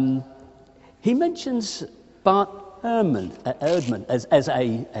mentions Bart Ehrman as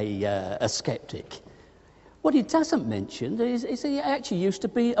a skeptic. What he doesn't mention is he actually used to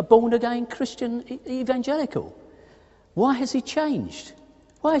be a born-again Christian evangelical. Why has he changed?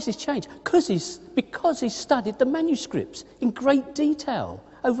 Why has he changed? Because he studied the manuscripts in great detail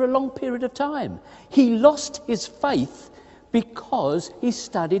over a long period of time. He lost his faith because he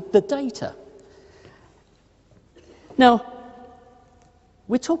studied the data. Now,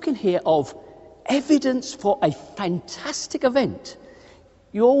 we're talking here of evidence for a fantastic event.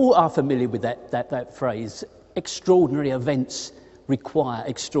 You all are familiar with that phrase, extraordinary events require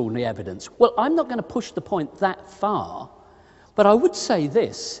extraordinary evidence. Well, I'm not going to push the point that far, but I would say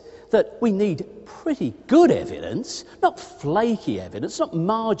this, that we need pretty good evidence, not flaky evidence, not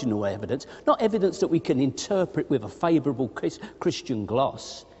marginal evidence, not evidence that we can interpret with a favourable Christian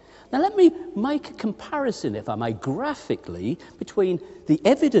gloss. Now let me make a comparison, if I may, graphically, between the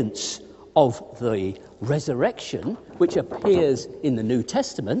evidence of the resurrection, which appears in the New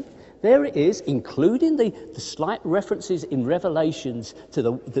Testament. There it is, including the slight references in Revelations to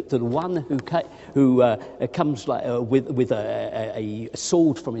the one who comes with a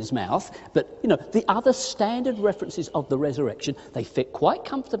sword from his mouth. But the other standard references of the resurrection, they fit quite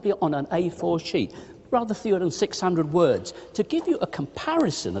comfortably on an A4 sheet, rather fewer than 600 words. To give you a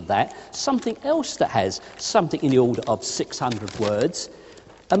comparison of that, something else that has something in the order of 600 words,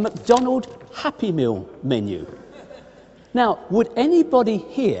 a McDonald's Happy Meal menu. Now, would anybody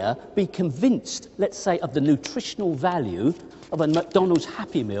here be convinced, let's say, of the nutritional value of a McDonald's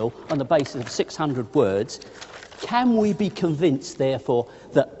Happy Meal on the basis of 600 words? Can we be convinced, therefore,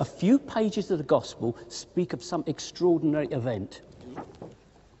 that a few pages of the Gospel speak of some extraordinary event?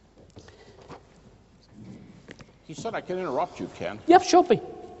 He said I can interrupt you, Ken. Yep, sure be.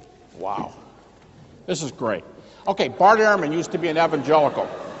 Wow. This is great. Okay, Bart Ehrman used to be an evangelical.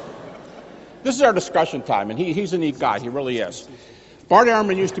 This is our discussion time, and he's a neat guy. He really is. Bart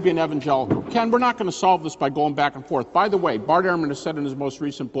Ehrman used to be an evangelical. Ken, we're not going to solve this by going back and forth. By the way, Bart Ehrman has said in his most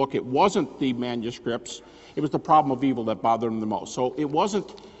recent book it wasn't the manuscripts, it was the problem of evil that bothered him the most. So it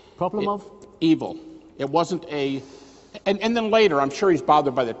wasn't... Problem of? Evil. It wasn't a... And then later, I'm sure he's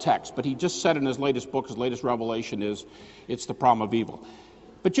bothered by the text, but he just said in his latest book, his latest revelation is, it's the problem of evil.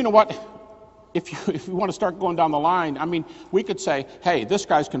 But you know what? If you want to start going down the line, I mean, we could say, hey, this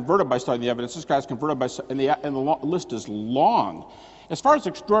guy's converted by studying the evidence, this guy's converted by... And the list is long. As far as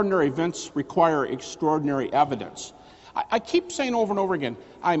extraordinary events require extraordinary evidence, I keep saying over and over again,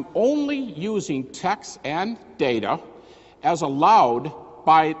 I'm only using text and data as allowed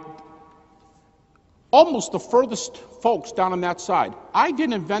by almost the furthest folks down on that side. I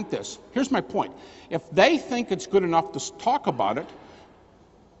didn't invent this. Here's my point. If they think it's good enough to talk about it,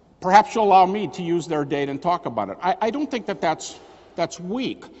 perhaps you'll allow me to use their data and talk about it. I don't think that's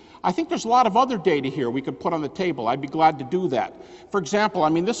weak. I think there's a lot of other data here we could put on the table. I'd be glad to do that. For example, I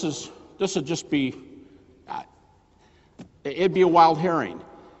mean, this would just be, it'd be a wild herring.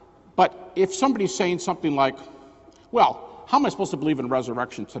 But if somebody's saying something like, well, how am I supposed to believe in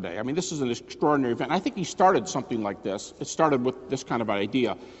resurrection today? I mean, this is an extraordinary event. I think he started something like this. It started with this kind of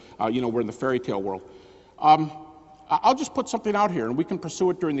idea. We're in the fairy tale world. I'll just put something out here, and we can pursue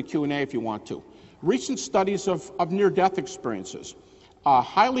it during the Q&A if you want to. Recent studies of near-death experiences.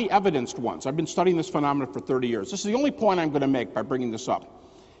 Highly evidenced ones. I've been studying this phenomenon for 30 years. This is the only point I'm going to make by bringing this up.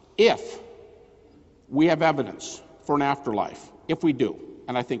 If we have evidence for an afterlife, if we do,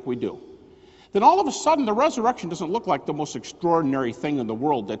 and I think we do, then all of a sudden the resurrection doesn't look like the most extraordinary thing in the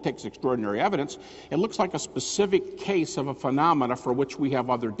world that takes extraordinary evidence. It looks like a specific case of a phenomena for which we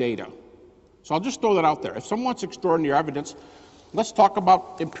have other data. So I'll just throw that out there. If someone wants extraordinary evidence, let's talk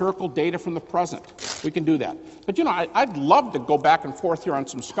about empirical data from the present. We can do that. But, I'd love to go back and forth here on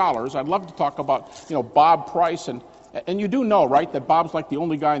some scholars. I'd love to talk about, Bob Price. And you do know, right, that Bob's like the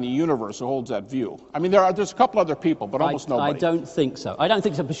only guy in the universe who holds that view. I mean, there's a couple other people, but almost nobody. I don't think so.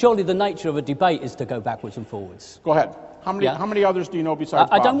 But surely the nature of a debate is to go backwards and forwards. Go ahead. How many others do you know besides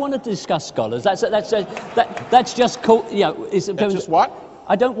Bob? I don't want to discuss scholars. That's just called, That's just what?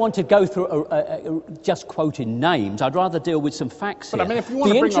 I don't want to go through just quoting names. I'd rather deal with some facts here. But I mean, if you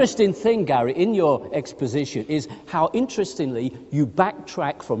want the to interesting thing, Gary, in your exposition is how interestingly you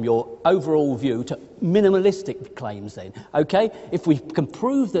backtrack from your overall view to minimalistic claims then, okay? If we can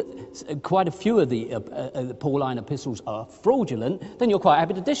prove that quite a few of the Pauline epistles are fraudulent, then you're quite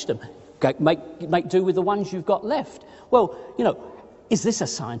happy to dish them. Make do with the ones you've got left. Well, is this a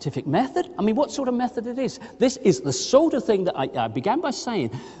scientific method? I mean, what sort of method it is? This is the sort of thing that I began by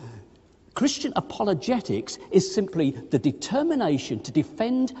saying. Christian apologetics is simply the determination to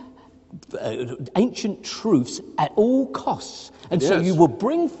defend ancient truths at all costs. And so you will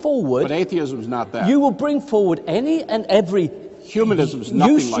bring forward... But atheism is not that. You will bring forward any and every Humanism is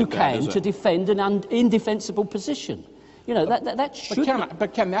nothing use like you that, can is it? to defend an indefensible position. That should...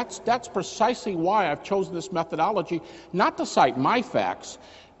 But Ken, that's precisely why I've chosen this methodology, not to cite my facts.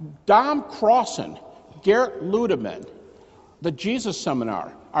 Dom Crossan, Garrett Ludeman, the Jesus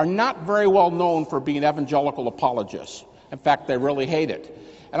Seminar are not very well known for being evangelical apologists. In fact, they really hate it.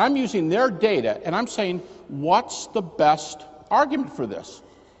 And I'm using their data, and I'm saying, what's the best argument for this?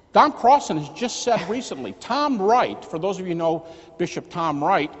 Dom Crossan has just said recently, Tom Wright, for those of you who know Bishop Tom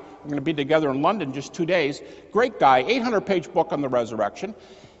Wright, we're going to be together in London in just 2 days. Great guy, 800-page book on the resurrection.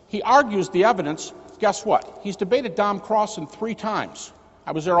 He argues the evidence. Guess what? He's debated Dom Crossan 3 times.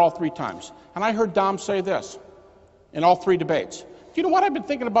 I was there all 3 times. And I heard Dom say this in all 3 debates. Do you know what? I've been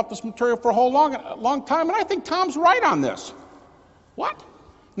thinking about this material for a whole long time, and I think Tom's right on this. What?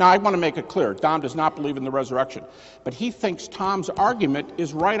 Now, I want to make it clear. Dom does not believe in the resurrection. But he thinks Tom's argument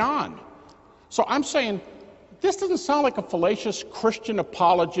is right on. So I'm saying, this doesn't sound like a fallacious Christian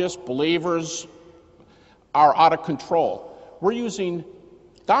apologist. Believers are out of control. We're using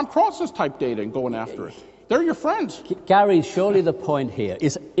Dom Crossan's type data and going after it. They're your friends. Gary, surely the point here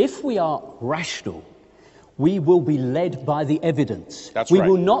is if we are rational, we will be led by the evidence. That's right. We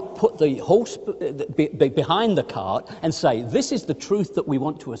will not put the horse behind the cart and say, this is the truth that we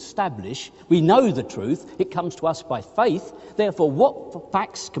want to establish. We know the truth. It comes to us by faith. Therefore, what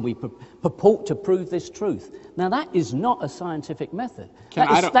facts can we purport to prove this truth? Now, that is not a scientific method.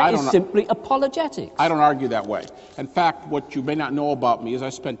 That is simply apologetics. I don't argue that way. In fact, what you may not know about me is I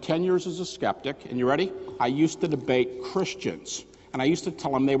spent 10 years as a skeptic. And you ready? I used to debate Christians. And I used to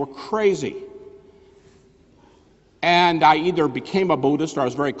tell them they were crazy. And I either became a Buddhist or I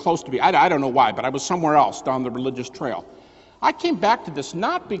was very close to be. I don't know why, but I was somewhere else down the religious trail. I came back to this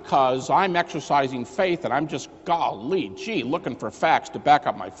not because I'm exercising faith and I'm just, golly gee, looking for facts to back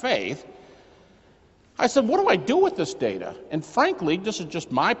up my faith. I said, what do I do with this data? And frankly, this is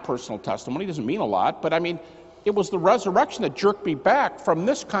just my personal testimony. It doesn't mean a lot, but I mean, it was the resurrection that jerked me back from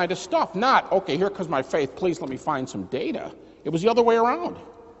this kind of stuff. Not, okay, here comes my faith, please let me find some data. It was the other way around.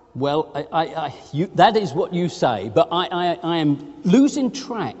 Well, that is what you say, but I am losing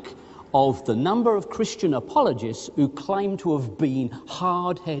track of the number of Christian apologists who claim to have been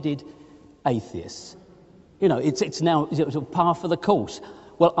hard-headed atheists. You know, it's now par for the course.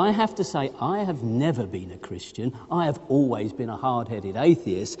 Well, I have to say, I have never been a Christian. I have always been a hard-headed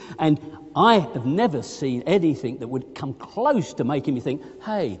atheist, and I have never seen anything that would come close to making me think,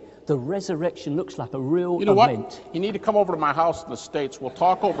 hey, the resurrection looks like a real event. You know what? You need to come over to my house in the States. We'll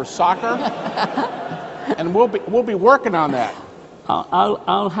talk over soccer, and we'll be working on that.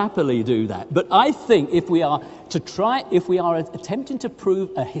 I'll happily do that. But I think if we are attempting to prove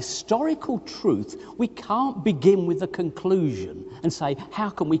a historical truth, we can't begin with a conclusion and say, how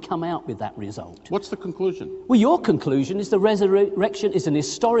can we come out with that result? What's the conclusion? Well, your conclusion is the resurrection is an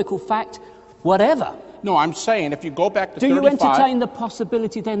historical fact, whatever. No, I'm saying if you go back to Do 35... you entertain the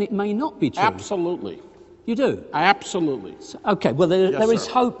possibility then it may not be true? Absolutely. You do? Absolutely. Okay, well, there is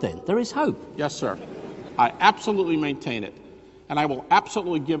sir. Hope then. There is hope. Yes, sir. I absolutely maintain it. And I will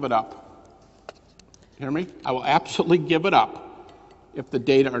absolutely give it up. Hear me? I will absolutely give it up if the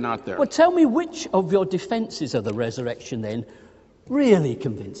data are not there. Well, tell me which of your defences of the resurrection then really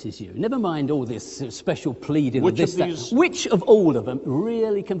convinces you. Never mind all this special pleading. Which of these? Which of all of them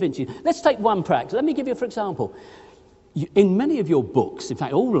really convinces you? Let's take one practice. Let me give you, for example. In many of your books, in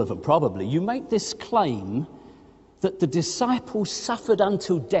fact all of them probably, you make this claim that the disciples suffered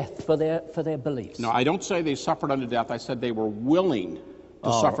until death for their beliefs. No, I don't say they suffered unto death. I said they were willing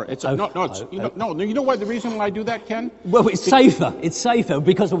to suffer. You know why the reason why I do that, Ken? Well, it's safer. It's safer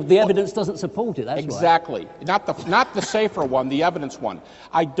because the evidence doesn't support it. That's exactly. Why. Not the safer one, the evidence one.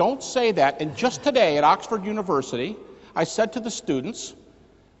 I don't say that. And just today at Oxford University, I said to the students,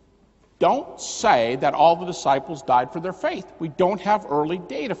 don't say that all the disciples died for their faith. We don't have early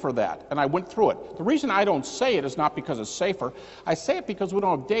data for that. And I went through it. The reason I don't say it is not because it's safer. I say it because we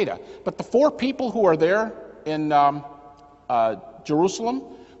don't have data. But the 4 people who are there in Jerusalem,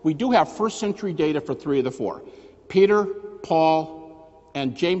 we do have first century data for 3 of the 4. Peter, Paul,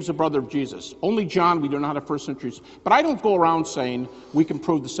 and James, the brother of Jesus. Only John, we do not have first centuries. But I don't go around saying we can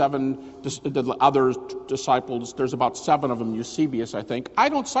prove the other disciples. There's about 7 of them, Eusebius, I think. I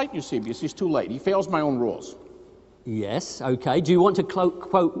don't cite Eusebius. He's too late. He fails my own rules. Yes, okay. Do you want to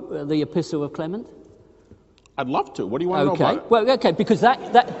quote the Epistle of Clement? I'd love to. What do you want to know about it? Well, okay, because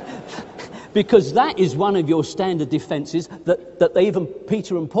that is one of your standard defences, that even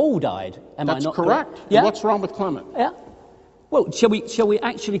Peter and Paul died. That's correct. Yeah? And what's wrong with Clement? Yeah. Well, shall we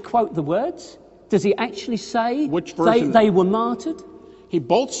actually quote the words? Does he actually say which version? They were martyred? He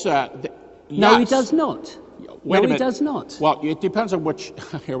both said... Yes. No, he does not. Wait a minute. He does not. Well, it depends on which...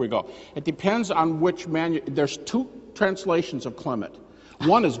 Here we go. It depends on which There's 2 translations of Clement.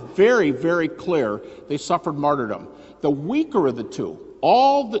 One is very, very clear. They suffered martyrdom. The weaker of the 2,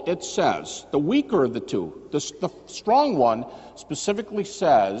 it says, the weaker of the 2, the strong one specifically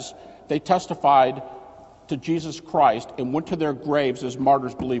says they testified to Jesus Christ and went to their graves as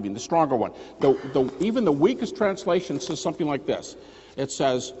martyrs believing, the stronger one. Even the weakest translation says something like this. It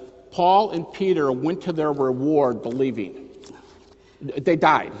says, Paul and Peter went to their reward believing. They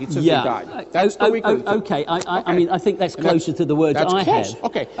died. He says they died. That's the weaker. Okay. I mean, I think that's closer to the words I close. have.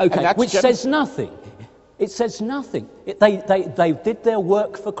 Okay. Which says nothing. It says nothing. They did their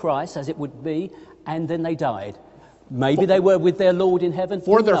work for Christ, as it would be, and then they died. Maybe they were with their Lord in heaven.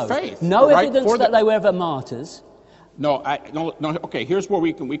 For their faith. No evidence that they were ever martyrs. No. Okay, here's where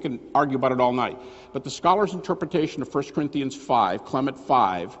we can argue about it all night. But the scholar's interpretation of 1 Corinthians 5, Clement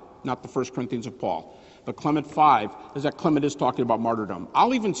 5, not the 1 Corinthians of Paul, but Clement 5, is that Clement is talking about martyrdom.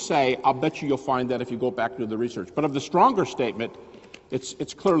 I'll even say, I'll bet you'll find that if you go back to the research. But of the stronger statement,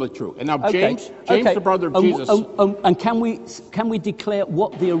 it's clearly true. And now James, the brother of Jesus... and can we declare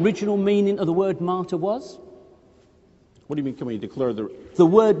what the original meaning of the word martyr was? What do you mean, can we declare The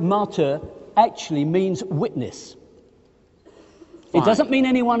word martyr actually means witness. Fine. It doesn't mean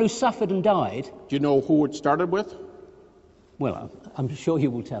anyone who suffered and died. Do you know who it started with? Well, I'm sure you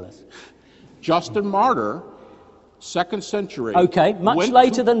will tell us. Justin Martyr, 2nd century. Okay, much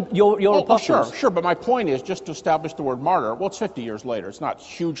later than your apostles. Sure, but my point is just to establish the word martyr. Well, it's 50 years later. It's not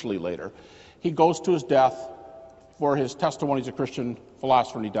hugely later. He goes to his death for his testimony as a Christian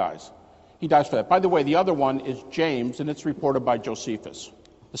philosopher, and he dies. He dies for that. By the way, the other one is James, and it's reported by Josephus.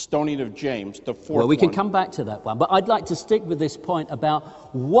 the stoning of James, the fourth Well, we can one. come back to that one, but I'd like to stick with this point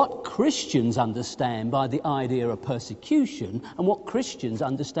about what Christians understand by the idea of persecution and what Christians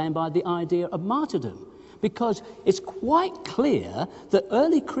understand by the idea of martyrdom. Because it's quite clear that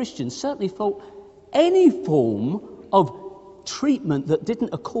early Christians certainly thought any form of treatment that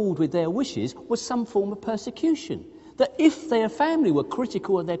didn't accord with their wishes was some form of persecution. That if their family were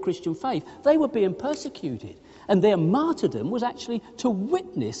critical of their Christian faith, they were being persecuted. And their martyrdom was actually to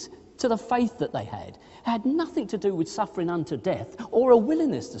witness to the faith that they had. It had nothing to do with suffering unto death or a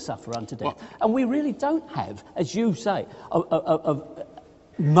willingness to suffer unto death. And we really don't have, as you say,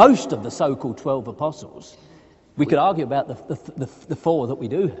 most of the so-called 12 apostles. We could argue about the four that we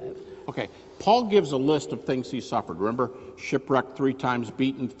do have. Okay, Paul gives a list of things he suffered. Remember, shipwrecked 3 times,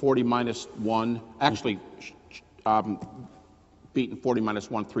 beaten 40 minus 1. Actually, beaten 40 minus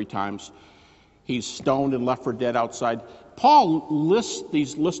 1 3 times. He's stoned and left for dead outside. Paul lists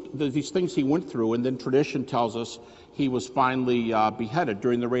these things he went through, and then tradition tells us he was finally beheaded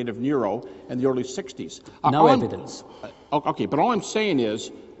during the reign of Nero in the early 60s. No evidence. Okay, but all I'm saying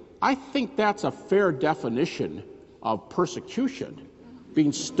is, I think that's a fair definition of persecution.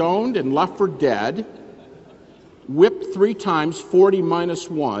 Being stoned and left for dead, whipped 3 times, 40 minus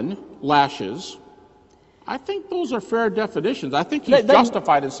 1 lashes. I think those are fair definitions. I think he's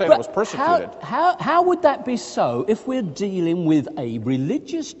justified in saying it was persecuted. How would that be so if we're dealing with a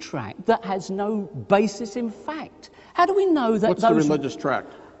religious tract that has no basis in fact? How do we know that What's the religious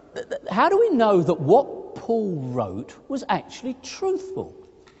tract? How do we know that what Paul wrote was actually truthful?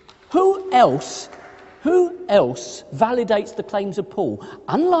 Who else validates the claims of Paul?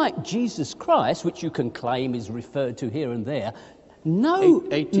 Unlike Jesus Christ, which you can claim is referred to here and there,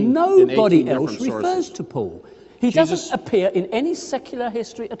 nobody else refers to Paul. He doesn't appear in any secular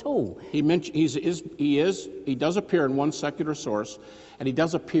history at all. He does appear in one secular source, and he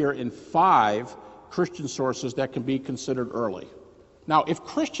does appear in 5 Christian sources that can be considered early. Now, if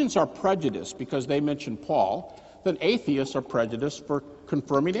Christians are prejudiced because they mention Paul, then atheists are prejudiced for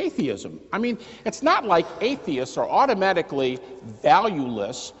confirming atheism. I mean, it's not like atheists are automatically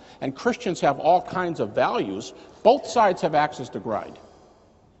valueless and Christians have all kinds of values. Both sides have access to grind.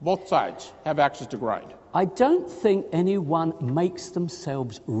 Both sides have access to grind. I don't think anyone makes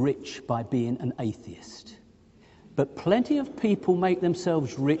themselves rich by being an atheist. But plenty of people make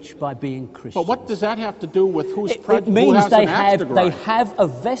themselves rich by being Christians. But what does that have to do with who has they an have a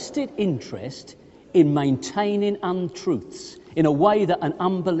vested interest in maintaining untruths in a way that an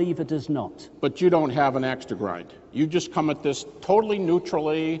unbeliever does not. But you don't have an axe to grind. You just come at this totally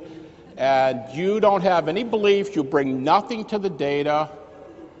neutrally, and you don't have any beliefs. You bring nothing to the data.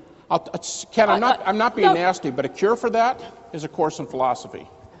 Ken, I'm not being nasty, but a cure for that is a course in philosophy.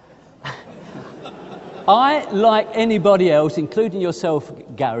 I, like anybody else, including yourself,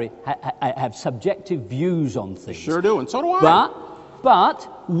 Gary, have subjective views on things. You sure do, and so do I. But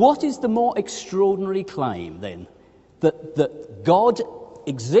what is the more extraordinary claim, then? That God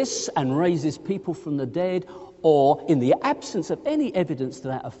exists and raises people from the dead, or, in the absence of any evidence to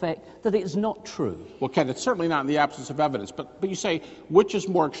that effect, that it's not true? Well, Ken, it's certainly not in the absence of evidence, but you say, which is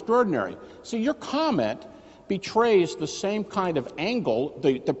more extraordinary? See, your comment betrays the same kind of angle,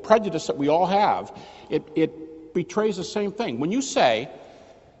 the prejudice that we all have. It betrays the same thing. When you say,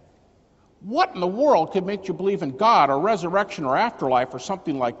 what in the world could make you believe in God or resurrection or afterlife or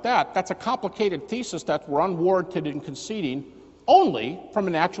something like that, that's a complicated thesis that we're unwarranted in conceding only from a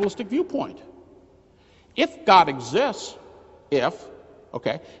naturalistic viewpoint. If God exists, and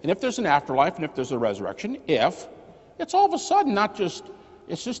if there's an afterlife and if there's a resurrection, it's all of a sudden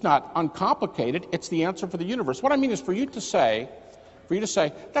it's just not uncomplicated, it's the answer for the universe. What I mean is for you to say,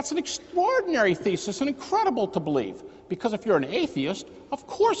 that's an extraordinary thesis and incredible to believe. Because if you're an atheist, of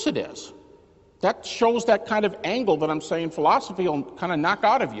course it is. That shows that kind of angle that I'm saying philosophy will kind of knock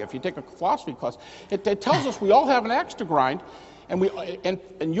out of you if you take a philosophy class. It tells us we all have an axe to grind,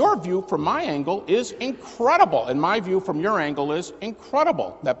 and your view from my angle is incredible, and my view from your angle is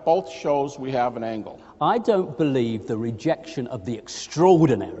incredible. That both shows we have an angle. I don't believe the rejection of the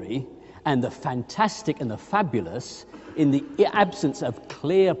extraordinary and the fantastic and the fabulous in the absence of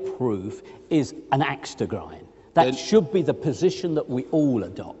clear proof is an axe to grind. That should be the position that we all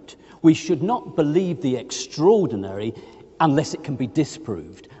adopt. We should not believe the extraordinary unless it can be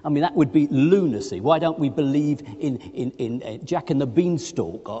disproved. I mean, that would be lunacy. Why don't we believe in Jack and the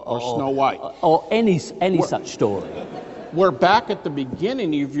Beanstalk or Snow White or any such story? We're back at the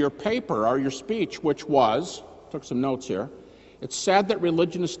beginning of your paper or your speech, which was, took some notes here, it's sad that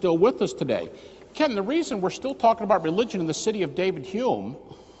religion is still with us today. Ken, the reason we're still talking about religion in the city of David Hume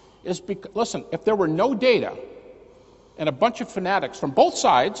is because, listen, if there were no data, and a bunch of fanatics from both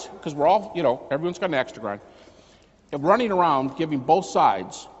sides, because we're all, everyone's got an axe to grind, running around giving both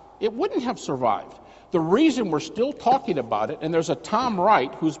sides, it wouldn't have survived. The reason we're still talking about it, and there's a Tom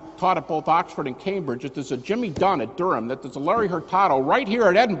Wright who's taught at both Oxford and Cambridge, that there's a Jimmy Dunn at Durham, that there's a Larry Hurtado right here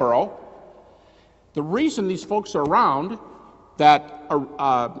at Edinburgh. The reason these folks are around, that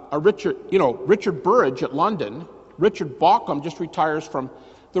Richard Burridge at London, Richard Bauckham just retires from,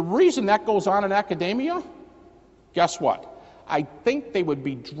 the reason that goes on in academia, guess what? I think they would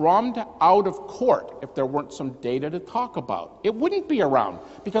be drummed out of court if there weren't some data to talk about. It wouldn't be around.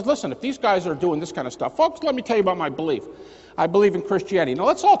 Because listen, if these guys are doing this kind of stuff, folks, let me tell you about my belief. I believe in Christianity. Now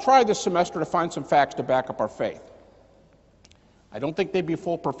let's all try this semester to find some facts to back up our faith. I don't think they'd be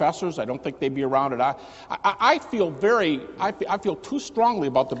full professors. I don't think they'd be around it. I feel too strongly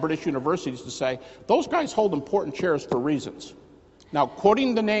about the British universities to say those guys hold important chairs for reasons. Now,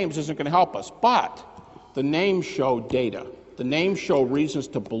 quoting the names isn't going to help us, but the names show data. The names show reasons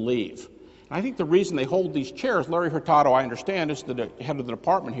to believe. And I think the reason they hold these chairs, Larry Hurtado, I understand, is the head of the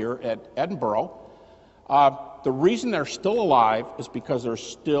department here at Edinburgh. The reason they're still alive is because there's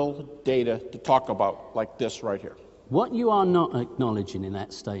still data to talk about, like this right here. What you are not acknowledging in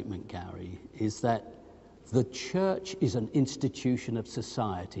that statement, Gary, is that the church is an institution of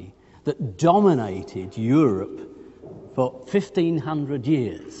society that dominated Europe for 1,500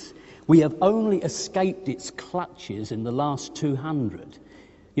 years. We have only escaped its clutches in the last 200.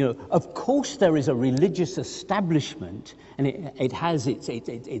 Of course there is a religious establishment, and it has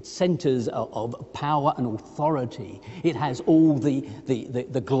its centers of power and authority. It has all the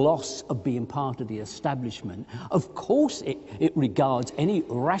gloss of being part of the establishment. Of course it regards any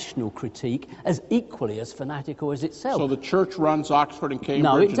rational critique as equally as fanatical as itself. So the church runs Oxford and Cambridge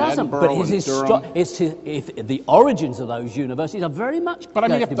no, it and doesn't, Edinburgh but and Durham. the origins of those universities are very much But I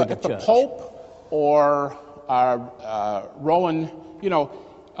mean, if connected with the church. Pope or Rowan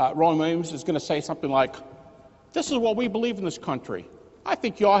Williams is going to say something like, this is what we believe in this country. I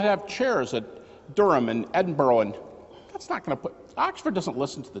think you ought to have chairs at Durham and Edinburgh, and that's not going to put, Oxford doesn't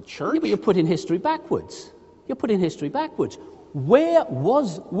listen to the church. Yeah, but you're putting history backwards. Where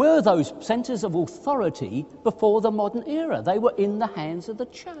were those centers of authority before the modern era? They were in the hands of the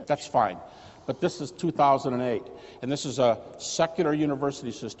church. That's fine. But this is 2008, and this is a secular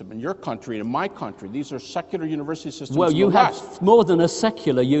university system in your country and in my country. These are secular university systems. Well, you in the have West. more than a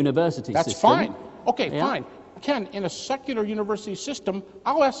secular university That's system. fine. Okay, Yeah. fine. Ken, in a secular university system,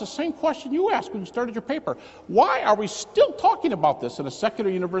 I'll ask the same question you asked when you started your paper. Why are we still talking about this in a secular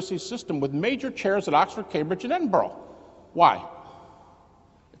university system with major chairs at Oxford, Cambridge, and Edinburgh? Why?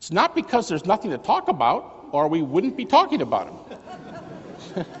 It's not because there's nothing to talk about, or we wouldn't be talking about them.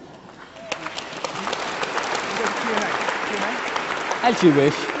 As you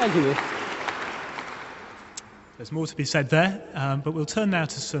wish. There's more to be said there, but we'll turn now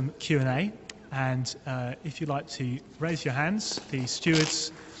to some Q&A. And if you'd like to raise your hands, the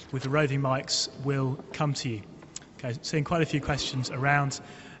stewards with the roving mics will come to you. Okay, seeing quite a few questions around.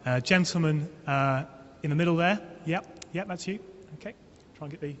 Gentleman in the middle there. Yep, that's you. Okay, try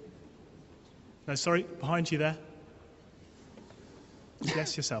and get the... No, sorry, behind you there.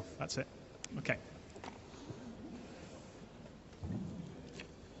 Yes, yourself, that's it. Okay.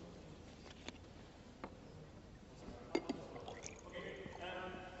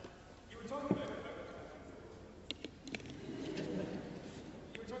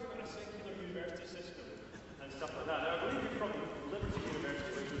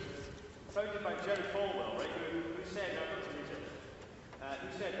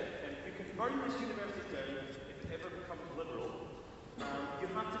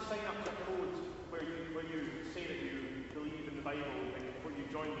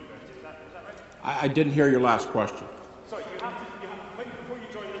 I didn't hear your last question. Sorry, before you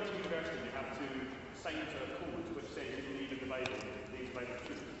join Lincoln University, you have to sign to a code which says you believe in the Bible and these Bible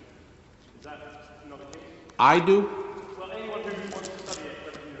truths. Is that not the case? I do? Well, anyone who wants to study at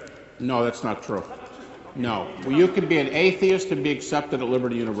Liberty University. No, that's not true. No. Well, you can be an atheist and be accepted at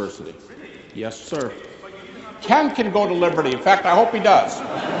Liberty University. Really? Yes, sir. Ken can go to Liberty. In fact, I hope he does.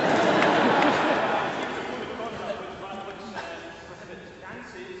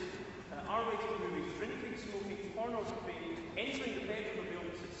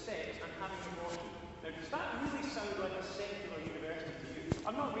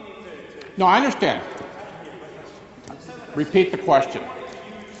 No, I understand. Repeat the question.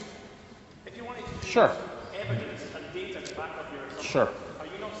 Sure. Sure.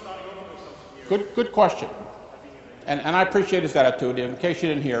 Good question. And I appreciate his attitude. In case you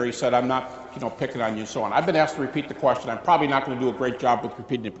didn't hear, he said, I'm not, picking on you and so on. I've been asked to repeat the question. I'm probably not going to do a great job with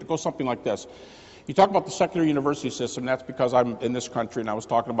repeating it, but it goes something like this. You talk about the secular university system, that's because I'm in this country and I was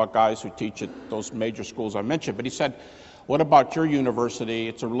talking about guys who teach at those major schools I mentioned. But he said, what about your university?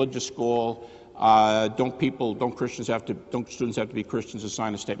 It's a religious school. Don't students have to be Christians to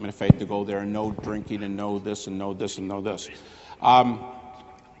sign a statement of faith to go there, and no drinking and no this and no this and no this?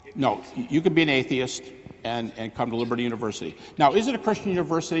 No, you could be an atheist and come to Liberty University. Now, is it a Christian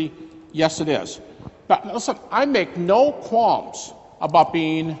university? Yes, it is. But listen, I make no qualms about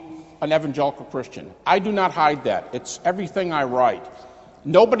being an evangelical Christian. I do not hide that. It's everything I write.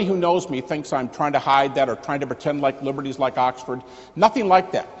 Nobody who knows me thinks I'm trying to hide that or trying to pretend like Liberty's like Oxford. Nothing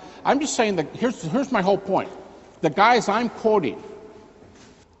like that. I'm just saying that here's my whole point. The guys I'm quoting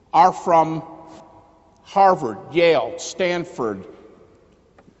are from Harvard, Yale, Stanford,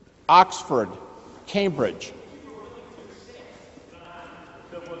 Oxford, Cambridge.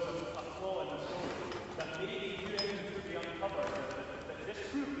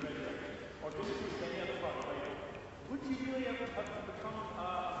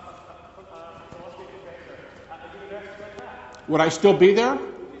 Would I still be there?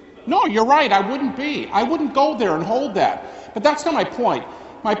 No, you're right, I wouldn't be. I wouldn't go there and hold that. But that's not my point.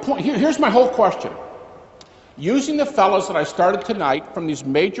 Here's my whole question. Using the fellows that I started tonight from these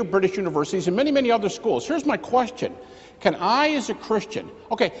major British universities and many, many other schools, here's my question. Can I, as a Christian,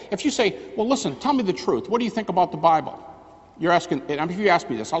 okay, if you say, well, listen, tell me the truth. What do you think about the Bible? You're asking, and if you ask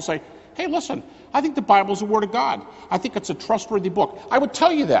me this, I'll say, hey, listen, I think the Bible is the Word of God. I think it's a trustworthy book. I would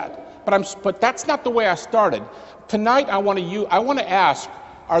tell you that, but that's not the way I started. Tonight, I want to ask,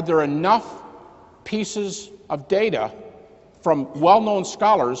 are there enough pieces of data from well-known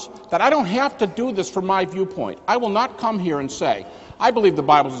scholars that I don't have to do this from my viewpoint? I will not come here and say, I believe the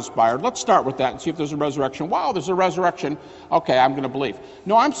Bible's inspired. Let's start with that and see if there's a resurrection. Wow, there's a resurrection. Okay, I'm going to believe.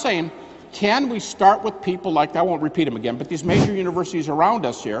 No, I'm saying, can we start with people like, I won't repeat them again, but these major universities around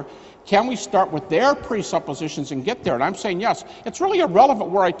us here, can we start with their presuppositions and get there? And I'm saying yes. It's really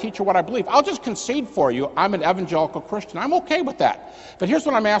irrelevant where I teach or what I believe. I'll just concede for you I'm an evangelical Christian. I'm okay with that. But here's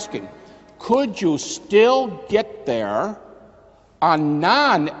what I'm asking. Could you still get there on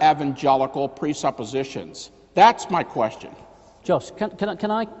non-evangelical presuppositions? That's my question. Josh, can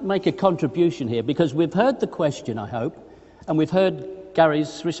I make a contribution here? Because we've heard the question, I hope, and we've heard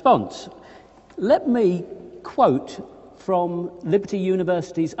Gary's response. Let me quote from Liberty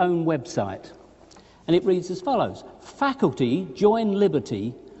University's own website, and it reads as follows. Faculty join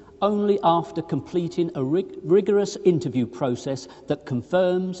Liberty only after completing a rigorous interview process that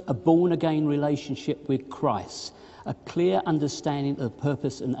confirms a born-again relationship with Christ, a clear understanding of the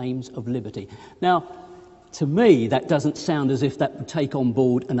purpose and aims of Liberty. Now, to me, that doesn't sound as if that would take on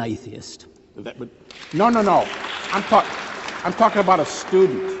board an atheist. No. I'm talking about a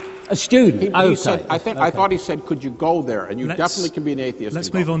student. A student. He said, I thought he said, could you go there? And you definitely can be an atheist.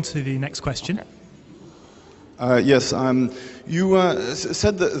 Let's move on to the next question. Okay. Yes, you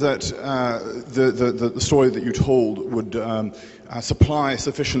said that the story that you told would supply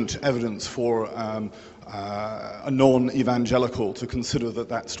sufficient evidence for a non-evangelical to consider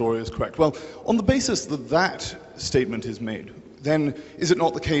that story is correct. Well, on the basis that statement is made, then is it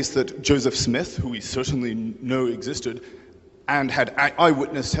not the case that Joseph Smith, who we certainly know existed, and had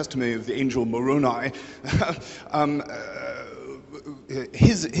eyewitness testimony of the angel Moroni,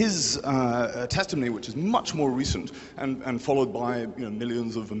 his testimony, which is much more recent and followed by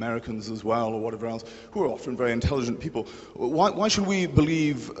millions of Americans as well, or whatever else, who are often very intelligent people, why should we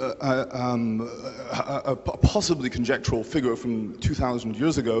believe a possibly conjectural figure from 2,000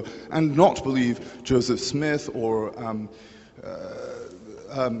 years ago and not believe Joseph Smith or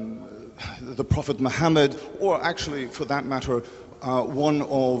the Prophet Muhammad, or actually, for that matter, one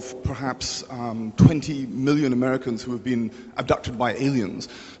of perhaps 20 million Americans who have been abducted by aliens?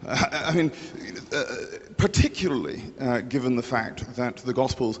 I mean, particularly given the fact that the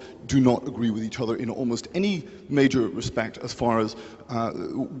Gospels do not agree with each other in almost any major respect as far as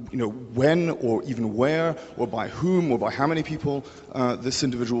when or even where or by whom or by how many people this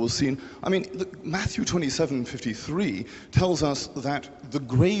individual was seen. I mean, Matthew 27:53 tells us that the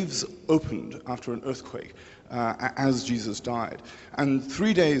graves opened after an earthquake as Jesus died, and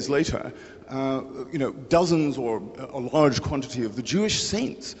 3 days later, dozens or a large quantity of the Jewish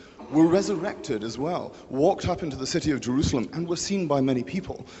saints were resurrected as well, walked up into the city of Jerusalem, and were seen by many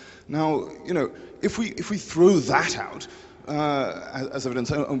people. Now, if we throw that out, as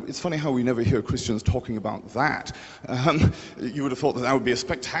evidence. It's funny how we never hear Christians talking about that. You would have thought that that would be a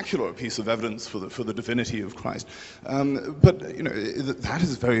spectacular piece of evidence for the divinity of Christ. But that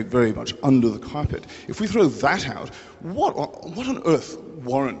is very, very much under the carpet. If we throw that out, what on earth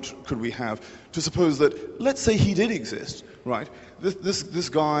warrant could we have to suppose that, let's say he did exist, right? This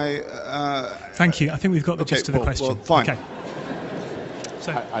guy... Thank you. I think we've got the gist of the question. Well, fine. Okay.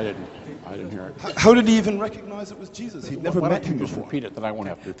 So, I didn't hear it. How did he even recognize it was Jesus? He'd never Why met don't him you just before. repeat it, that I won't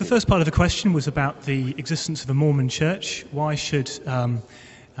have to repeat the first part of the question was about the existence of the Mormon Church. Why should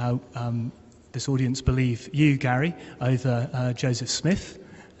this audience believe you, Gary, over Joseph Smith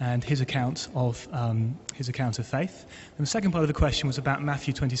and his account of faith? And the second part of the question was about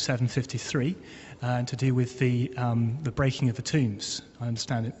Matthew 27:53, and to do with the breaking of the tombs. I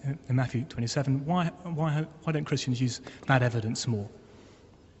understand it in Matthew 27. Why don't Christians use that evidence more?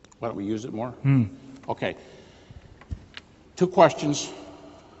 Why don't we use it more? Okay. Two questions.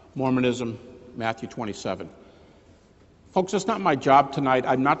 Mormonism, Matthew 27. Folks, it's not my job tonight.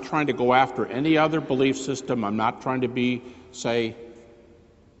 I'm not trying to go after any other belief system. I'm not trying to say,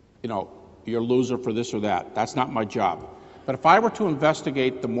 you're a loser for this or that. That's not my job. But if I were to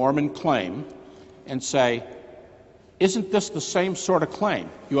investigate the Mormon claim and say, isn't this the same sort of claim?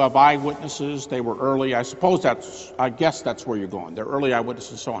 You have eyewitnesses, they were early. I guess that's where you're going. They're early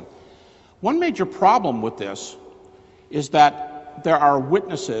eyewitnesses and so on. One major problem with this is that there are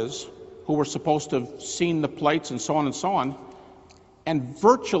witnesses who were supposed to have seen the plates and so on, and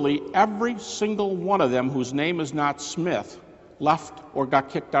virtually every single one of them whose name is not Smith left or got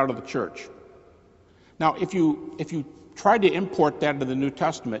kicked out of the church. Now, if you tried to import that into the New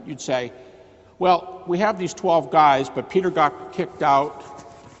Testament, you'd say, well, we have these 12 guys, but Peter got kicked out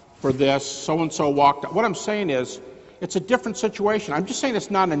for this, so-and-so walked out. What I'm saying is, it's a different situation. I'm just saying it's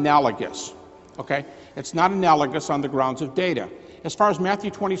not analogous, okay? It's not analogous on the grounds of data. As far as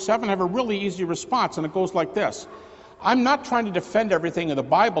Matthew 27, I have a really easy response, and it goes like this. I'm not trying to defend everything in the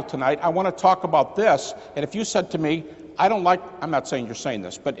Bible tonight. I want to talk about this, and if you said to me, I'm not saying you're saying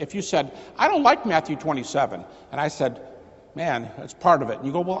this, but if you said, I don't like Matthew 27, and I said, man, it's part of it. And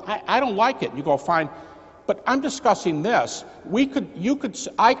you go, well, I don't like it. And you go, fine, but I'm discussing this. Let's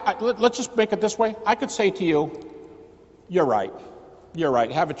just make it this way. I could say to you, you're right.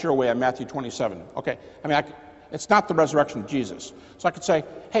 Have it your way on Matthew 27. Okay. It's not the resurrection of Jesus. So I could say,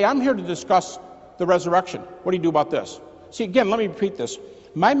 hey, I'm here to discuss the resurrection. What do you do about this? See, again, let me repeat this.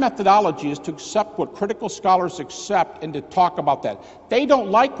 My methodology is to accept what critical scholars accept and to talk about that. They don't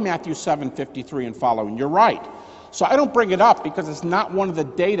like Matthew 7:53 and following. You're right. So I don't bring it up because it's not one of the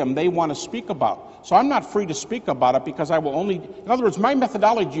datum they want to speak about. So I'm not free to speak about it because I will only... In other words, my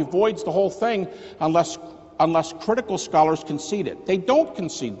methodology avoids the whole thing unless critical scholars concede it. They don't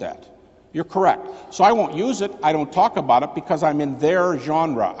concede that. You're correct. So I won't use it. I don't talk about it because I'm in their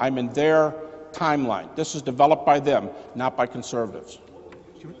genre. I'm in their timeline. This is developed by them, not by conservatives.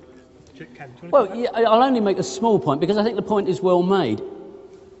 Well, yeah, I'll only make a small point because I think the point is well made.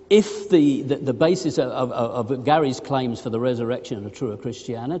 If the basis of Gary's claims for the resurrection of a truer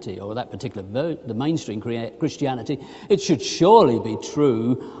Christianity, or that particular the mainstream Christianity, it should surely be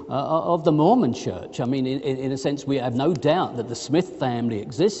true of the Mormon Church. I mean, in a sense, we have no doubt that the Smith family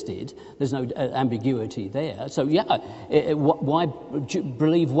existed. There's no ambiguity there. So, yeah, why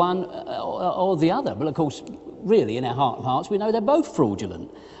believe one or the other? But, of course, really, in our heart of hearts, we know they're both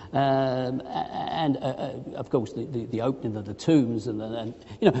fraudulent. Of course, the opening of the tombs and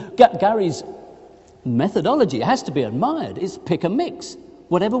Gary's methodology has to be admired. It's pick a mix,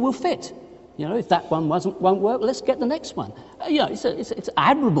 whatever will fit. If that one won't work, let's get the next one. It's an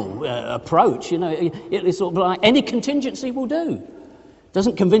admirable approach. It's sort of like any contingency will do.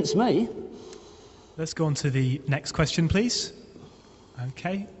 Doesn't convince me. Let's go on to the next question, please.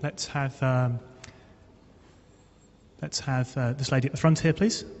 Okay, let's have this lady at the front here,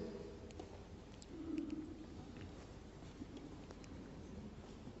 please.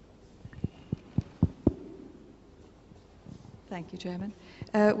 Thank you, Chairman.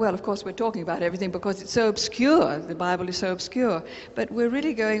 Well, of course, we're talking about everything because it's so obscure. The Bible is so obscure. But we're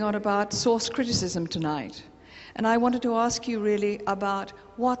really going on about source criticism tonight. And I wanted to ask you really about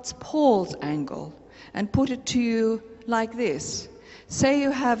what's Paul's angle, and put it to you like this. Say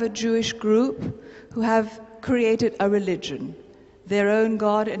you have a Jewish group who have created a religion, their own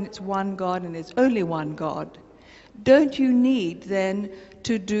God, and it's one God, and it's only one God. Don't you need then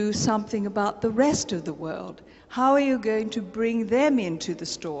to do something about the rest of the world? How are you going to bring them into the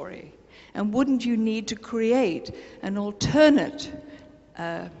story? And wouldn't you need to create an alternate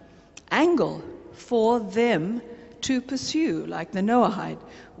angle for them to pursue, like the Noahide?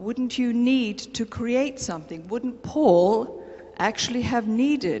 Wouldn't you need to create something? Wouldn't Paul actually have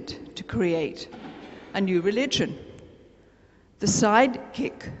needed to create a new religion? The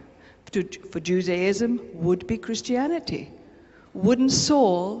sidekick for Judaism would be Christianity. Wouldn't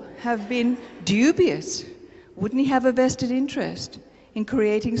Saul have been dubious? Wouldn't he have a vested interest in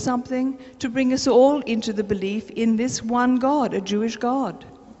creating something to bring us all into the belief in this one God, a Jewish God?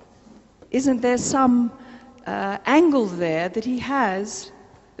 Isn't there some angle there that he has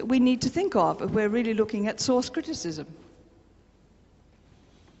that we need to think of if we're really looking at source criticism?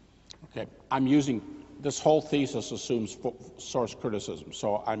 Okay, I'm using, this whole thesis assumes source criticism,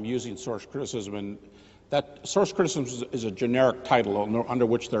 so I'm using source criticism, and that source criticism is a generic title under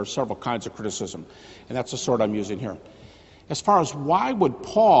which there are several kinds of criticism, and that's the sort I'm using here. As far as why wouldn't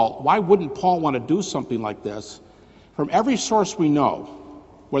Paul want to do something like this, from every source we know,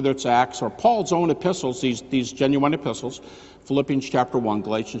 whether it's Acts or Paul's own epistles, these genuine epistles, Philippians chapter 1,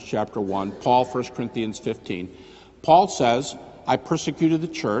 Galatians chapter 1, Paul, 1 Corinthians 15, Paul says, I persecuted the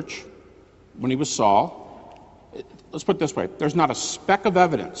church when he was Saul. Let's put it this way, there's not a speck of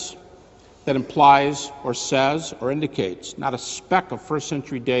evidence that implies or says or indicates, not a speck of first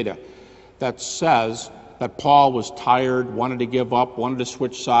century data that says that Paul was tired, wanted to give up, wanted to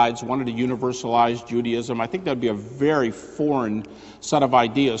switch sides, wanted to universalize Judaism. I think that would be a very foreign set of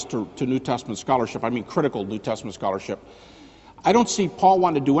ideas to New Testament scholarship. I mean critical New Testament scholarship. I don't see Paul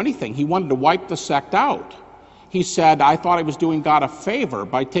wanting to do anything. He wanted to wipe the sect out. He said, I thought I was doing God a favor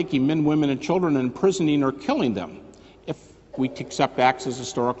by taking men, women, and children and imprisoning or killing them. If we accept Acts as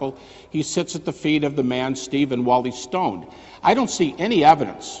historical, he sits at the feet of the man Stephen while he's stoned. I don't see any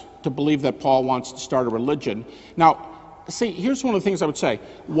evidence to believe that Paul wants to start a religion. Now, see, here's one of the things I would say.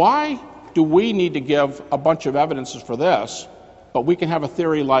 Why do we need to give a bunch of evidences for this, but we can have a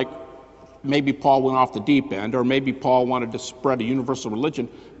theory like maybe Paul went off the deep end, or maybe Paul wanted to spread a universal religion,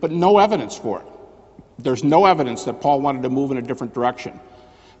 but no evidence for it. There's no evidence that Paul wanted to move in a different direction.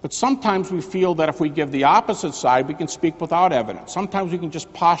 But sometimes we feel that if we give the opposite side, we can speak without evidence. Sometimes we can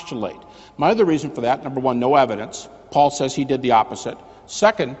just postulate. My other reason for that, number one, no evidence. Paul says he did the opposite.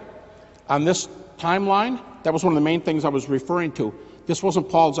 Second, on this timeline, that was one of the main things I was referring to. This wasn't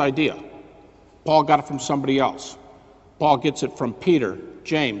Paul's idea. Paul got it from somebody else. Paul gets it from Peter,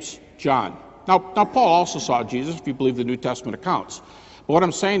 James, John. Now Paul also saw Jesus, if you believe the New Testament accounts. But what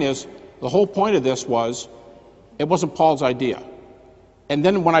I'm saying is, the whole point of this was, it wasn't Paul's idea. And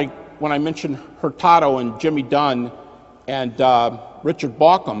then when I mentioned Hurtado and Jimmy Dunn and Richard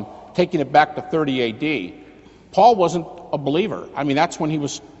Bauckham taking it back to 30 AD, Paul wasn't a believer. I mean, that's when he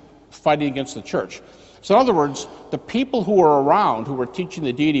was fighting against the church. So in other words, the people who were around, who were teaching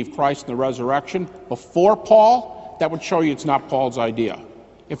the deity of Christ and the resurrection before Paul, that would show you it's not Paul's idea.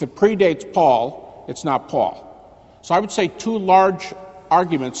 If it predates Paul, it's not Paul. So I would say two large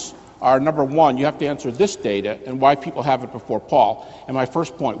arguments are, number one, you have to answer this data and why people have it before Paul. And my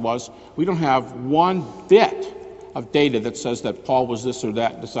first point was, we don't have one bit of data that says that Paul was this or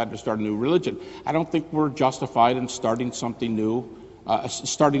that and decided to start a new religion. I don't think we're justified in starting something new,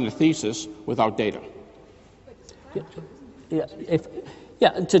 starting a thesis without data. To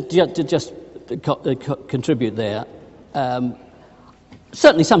just contribute there,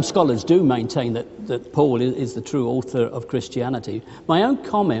 certainly some scholars do maintain that Paul is the true author of Christianity. My own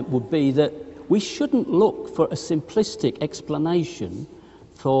comment would be that we shouldn't look for a simplistic explanation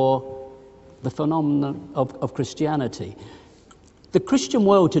for the phenomenon of Christianity. The Christian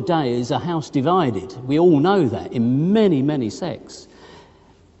world today is a house divided. We all know that, in many, many sects.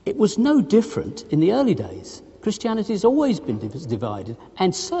 It was no different in the early days. Christianity has always been divided,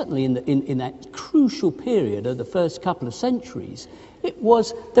 and certainly in that crucial period of the first couple of centuries,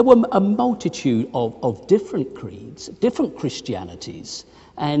 there were a multitude of different creeds, different Christianities,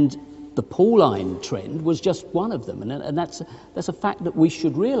 and the Pauline trend was just one of them, and that's a fact that we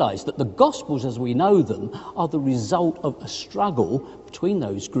should realise, that the Gospels as we know them are the result of a struggle between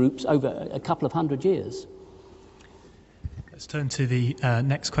those groups over a couple of hundred years. Let's turn to the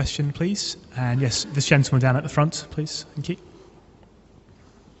next question, please. And yes, this gentleman down at the front, please. Thank you.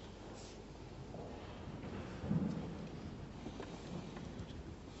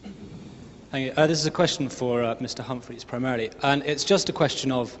 Thank you. This is a question for Mr. Humphreys primarily, and it's just a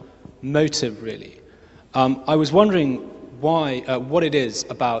question of motive, really. I was wondering what it is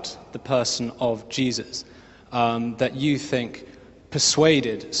about the person of Jesus that you think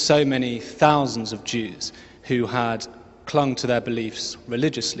persuaded so many thousands of Jews who had clung to their beliefs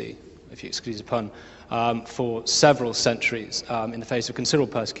religiously, if you excuse the pun, for several centuries in the face of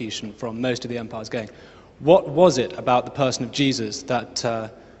considerable persecution from most of the empires going. What was it about the person of Jesus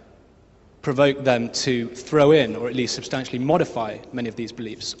that provoked them to throw in, or at least substantially modify, many of these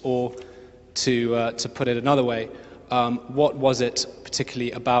beliefs? Or to put it another way, what was it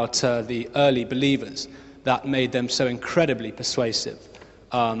particularly about the early believers that made them so incredibly persuasive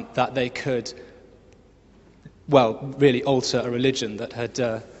that they could, well, really alter a religion that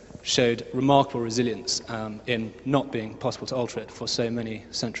had showed remarkable resilience in not being possible to alter it for so many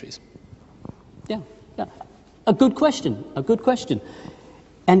centuries? Yeah. A good question.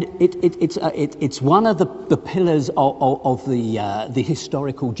 And it's one of the pillars of the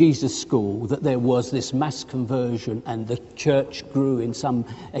historical Jesus school, that there was this mass conversion and the church grew in some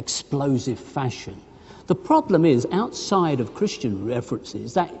explosive fashion. The problem is, outside of Christian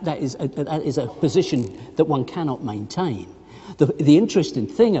references, that is a position that one cannot maintain. The interesting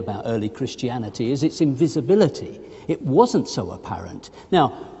thing about early Christianity is its invisibility. It wasn't so apparent.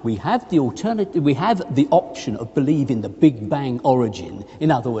 Now, we have the alternative, we have the option of believing the Big Bang origin,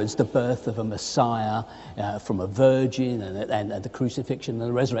 in other words, the birth of a Messiah from a virgin and the crucifixion and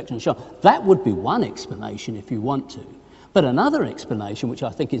the resurrection and so on. That would be one explanation if you want to. But another explanation, which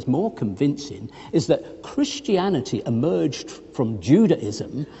I think is more convincing, is that Christianity emerged from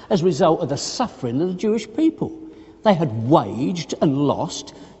Judaism as a result of the suffering of the Jewish people. They had waged and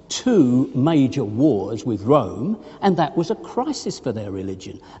lost 2 major wars with Rome, and that was a crisis for their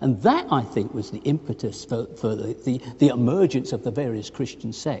religion. And that, I think, was the impetus for the emergence of the various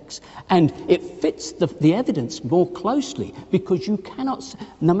Christian sects. And it fits the evidence more closely, because you cannot,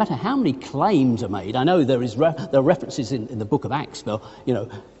 no matter how many claims are made, I know there are references in the book of Acts for,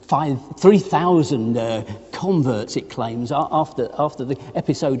 3,000 converts, it claims, after the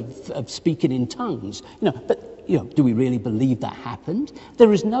episode of speaking in tongues. But do we really believe that happened?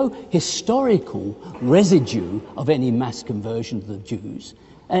 There is no historical residue of any mass conversion of the Jews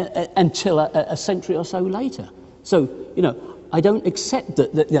until a century or so later. So, I don't accept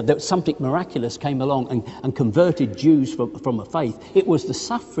that something miraculous came along and converted Jews from a faith. It was the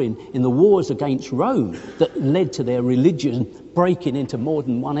suffering in the wars against Rome that led to their religion breaking into more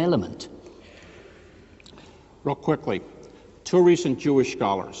than one element. Real quickly, 2 recent Jewish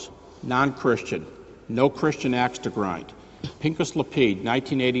scholars, non-Christian, no Christian axe to grind. Pinchas Lapid,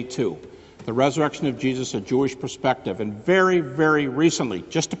 1982, The Resurrection of Jesus, A Jewish Perspective, and very, very recently,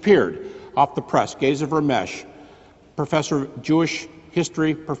 just appeared off the press, Geza Vermesh, Jewish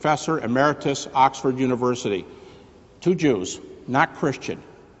history professor emeritus, Oxford University. 2 Jews, not Christian,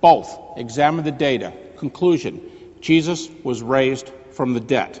 both examined the data. Conclusion, Jesus was raised from the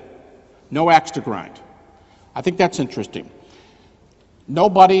dead. No axe to grind. I think that's interesting.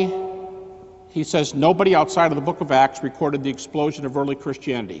 He says, nobody outside of the book of Acts recorded the explosion of early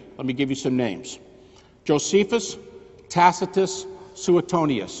Christianity. Let me give you some names. Josephus, Tacitus,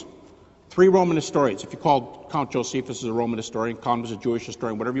 Suetonius. 3 Roman historians. If you count Josephus as a Roman historian, count him as a Jewish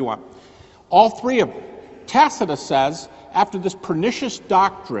historian, whatever you want. All 3 of them. Tacitus says, after this pernicious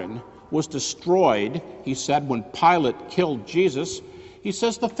doctrine was destroyed, he said, when Pilate killed Jesus, he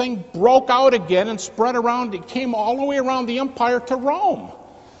says the thing broke out again and spread around. It came all the way around the empire to Rome.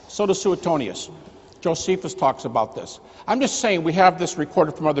 So does Suetonius. Josephus talks about this. I'm just saying we have this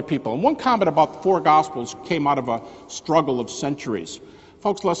recorded from other people. And one comment about the 4 Gospels came out of a struggle of centuries.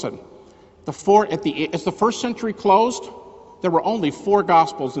 Folks, listen. As the first century closed, there were only 4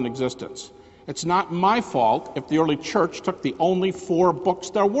 Gospels in existence. It's not my fault if the early church took the only 4 books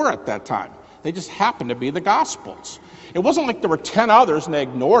there were at that time. They just happened to be the Gospels. It wasn't like there were 10 others and they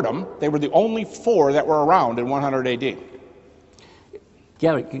ignored them. They were the only 4 that were around in 100 AD.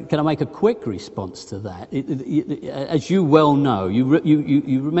 Gary, can I make a quick response to that? As you well know,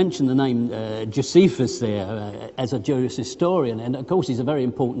 you mentioned the name Josephus there as a Jewish historian, and of course he's a very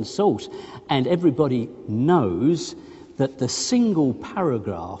important source. And everybody knows that the single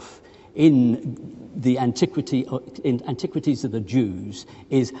paragraph in the Antiquities of the Jews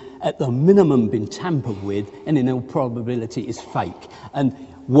is at the minimum been tampered with, and in all probability is fake. And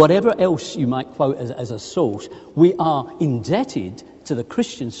whatever else you might quote as a source, we are indebted to the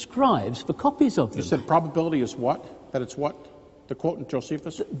Christian scribes for copies of them. You said probability is what? That it's what? The quote in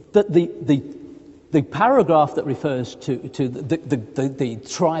Josephus? That the paragraph that refers to the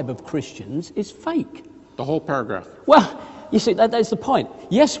tribe of Christians is fake. The whole paragraph? Well, you see, that's the point.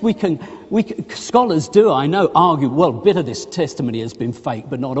 Yes, scholars do, I know, argue, well, a bit of this testimony has been fake,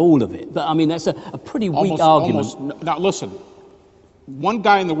 but not all of it. But, I mean, that's a pretty weak argument. Now, listen, one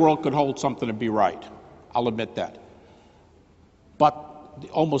guy in the world could hold something and be right. I'll admit that. But the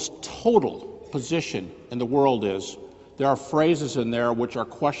almost total position in the world is there are phrases in there which are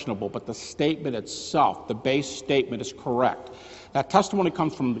questionable, but the statement itself, the base statement, is correct. That testimony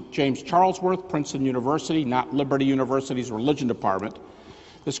comes from James Charlesworth, Princeton University, not Liberty University's religion department.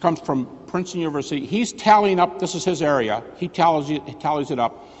 This comes from Princeton University. He's tallying up, this is his area, he tallies it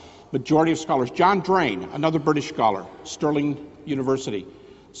up. Majority of scholars. John Drain, another British scholar, Stirling University,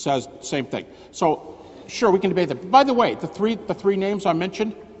 says the same thing. So, sure, we can debate that. By the way, the three names I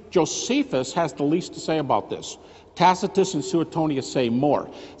mentioned, Josephus has the least to say about this. Tacitus and Suetonius say more.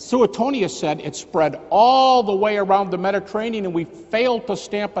 Suetonius said it spread all the way around the Mediterranean and we failed to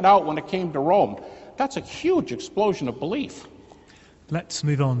stamp it out when it came to Rome. That's a huge explosion of belief. Let's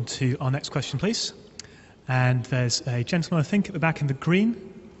move on to our next question, please. And there's a gentleman, I think, at the back in the green.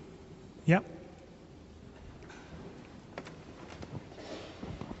 Yep.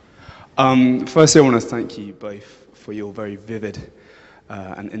 Firstly, I want to thank you both for your very vivid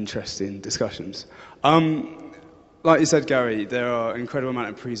and interesting discussions. Like you said, Gary, there are an incredible amount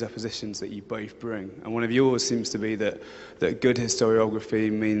of presuppositions that you both bring, and one of yours seems to be that good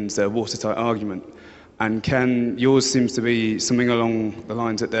historiography means a watertight argument. And Ken, yours seems to be something along the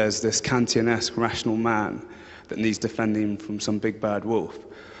lines that there's this Kantianesque rational man that needs defending from some big bad wolf,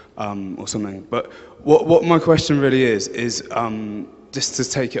 or something. But what my question really is just to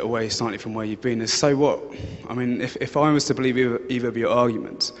take it away slightly from where you've been, is so what? I mean, if I was to believe either of your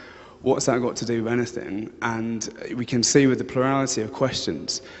arguments, what's that got to do with anything? And we can see with the plurality of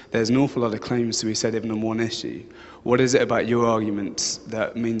questions, there's an awful lot of claims to be said even on one issue. What is it about your arguments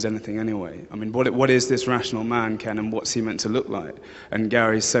that means anything anyway? I mean, what is this rational man, Ken, and what's he meant to look like? And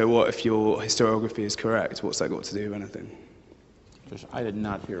Gary, so what if your historiography is correct? What's that got to do with anything? I did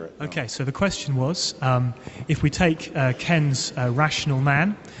not hear it. No. Okay, so the question was, if we take Ken's rational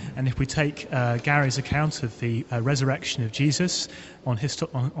man, and if we take Gary's account of the resurrection of Jesus on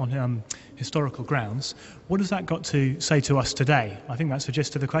historical grounds, what has that got to say to us today? I think that's the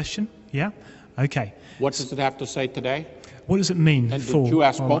gist of the question. Yeah? Okay. What does it have to say today? What does it mean and for... Did you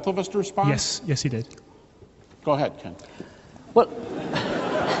ask both of us to respond? Yes, he did. Go ahead, Ken. Well...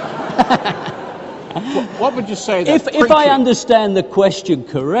 What would you say that if I understand the question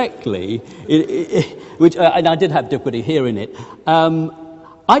correctly, which and I did have difficulty hearing it,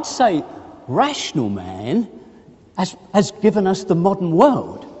 I'd say rational man has given us the modern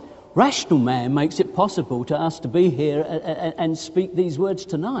world. Rational man makes it possible to us to be here and speak these words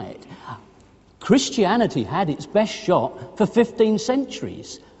tonight. Christianity had its best shot for 15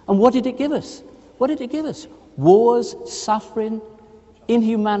 centuries. And what did it give us? What did it give us? Wars, suffering,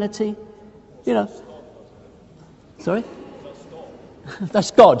 inhumanity. You know, sorry? That's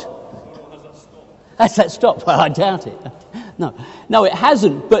God. Has that stopped? Well, I doubt it. No, it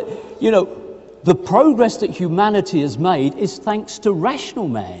hasn't. But, you know, the progress that humanity has made is thanks to rational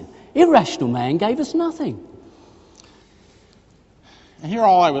man. Irrational man gave us nothing. And here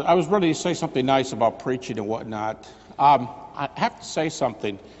I was ready to say something nice about preaching and whatnot. I have to say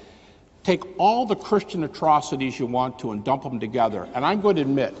something. Take all the Christian atrocities you want to and dump them together. And I'm going to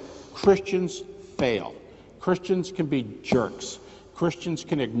admit, Christians fail. Christians can be jerks. Christians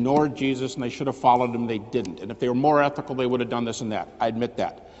can ignore Jesus and they should have followed him, they didn't. And if they were more ethical, they would have done this and that. I admit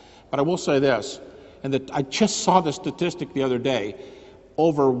that. But I will say this, and that I just saw the statistic the other day,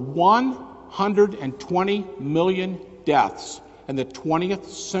 over 120 million deaths in the 20th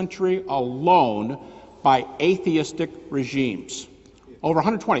century alone by atheistic regimes. Over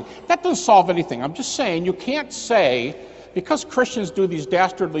 120. That doesn't solve anything. I'm just saying you can't say, because Christians do these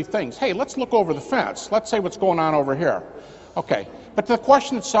dastardly things, hey, let's look over the fence. Let's say what's going on over here. Okay. But the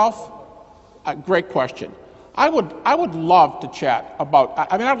question itself, great question. I would love to chat about,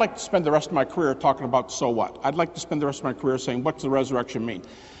 I mean, I'd like to spend the rest of my career talking about so what. I'd like to spend the rest of my career saying, what's the resurrection mean?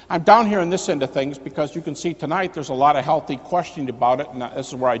 I'm down here on this end of things because you can see tonight there's a lot of healthy questioning about it, and this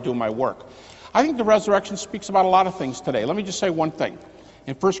is where I do my work. I think the resurrection speaks about a lot of things today. Let me just say one thing.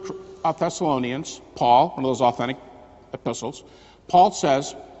 In 1 Thessalonians, Paul, one of those authentic epistles, Paul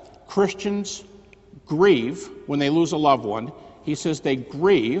says Christians grieve when they lose a loved one. He says they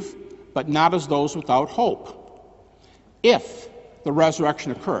grieve, but not as those without hope. If the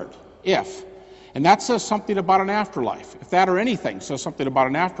resurrection occurred, if. And that says something about an afterlife. If that or anything says something about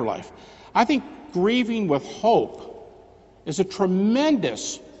an afterlife. I think grieving with hope is a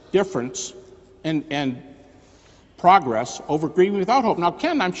tremendous difference in progress over grieving without hope. Now,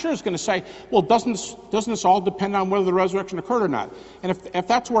 Ken, I'm sure, is going to say, well, doesn't this all depend on whether the resurrection occurred or not? And if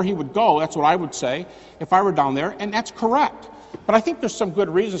that's where he would go, that's what I would say if I were down there, and that's correct. But I think there's some good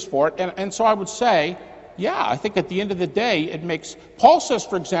reasons for it, and so I would say, yeah, I think at the end of the day, it makes... Paul says,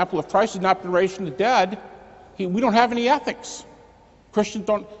 for example, if Christ has not been raised from the dead, we don't have any ethics. Christians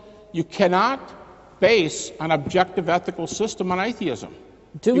don't... You cannot base an objective ethical system on atheism.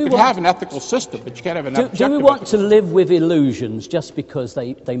 You could have an ethical system, but you can't have an objective... Do we want to live with illusions just because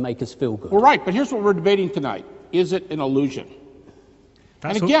they make us feel good? Well, right, but here's what we're debating tonight. Is it an illusion?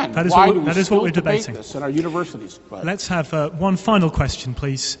 And again, why do we still debate this in our universities? Let's have one final question,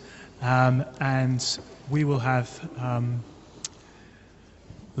 please, and we will have.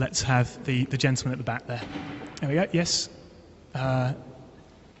 Let's have the gentleman at the back there. There we go. Yes.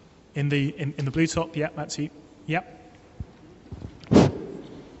 In the blue top. Yeah, that's you. Yep.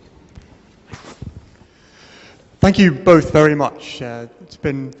 Thank you both very much. It's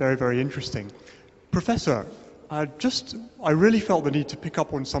been very, very interesting. Professor, I really felt the need to pick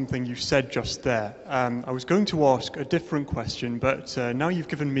up on something you said just there. I was going to ask a different question, but now you've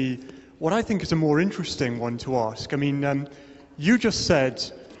given me what I think is a more interesting one to ask. I mean, you just said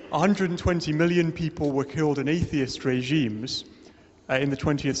 120 million people were killed in atheist regimes in the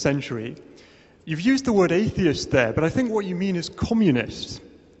 20th century. You've used the word atheist there, but I think what you mean is communist.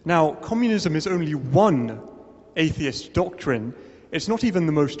 Now, communism is only one atheist doctrine. It's not even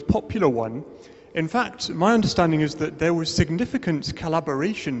the most popular one. In fact, my understanding is that there was significant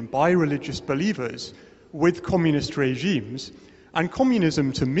collaboration by religious believers with communist regimes, and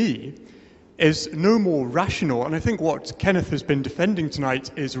communism to me is no more rational, and I think what Kenneth has been defending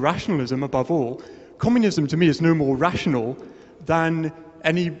tonight is rationalism above all. Communism to me is no more rational than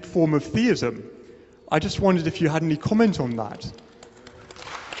any form of theism. I just wondered if you had any comment on that.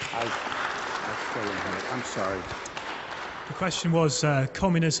 I'm sorry. The question was,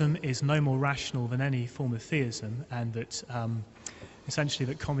 communism is no more rational than any form of theism, and that essentially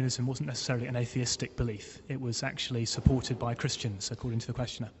that communism wasn't necessarily an atheistic belief. It was actually supported by Christians, according to the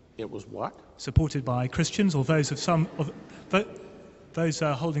questioner. It was what? Supported by Christians, or those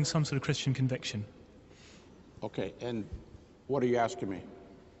holding some sort of Christian conviction. Okay, and what are you asking me?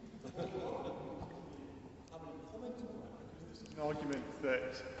 This is an argument that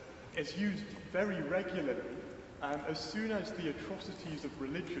is used very regularly as soon as the atrocities of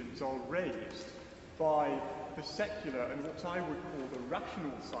religions are raised by the secular and what I would call the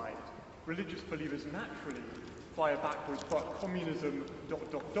rational side. Religious believers naturally fire backwards, but communism ...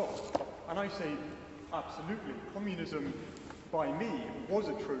 And I say, absolutely, communism by me was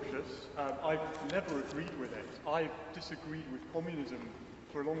atrocious. I've never agreed with it. I've disagreed with communism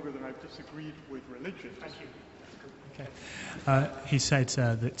for longer than I've disagreed with religion. Thank you. Okay. He said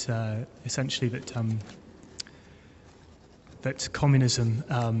that essentially that communism,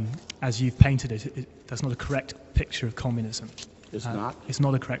 as you've painted it, that's not a correct picture of communism. It's not? It's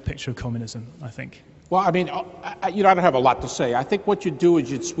not a correct picture of communism, I think. Well, I mean, I don't have a lot to say. I think what you'd do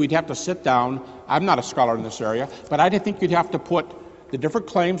is we'd have to sit down. I'm not a scholar in this area, but I think you'd have to put the different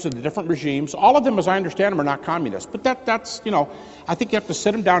claims of the different regimes. All of them, as I understand them, are not communist. But that's, I think you have to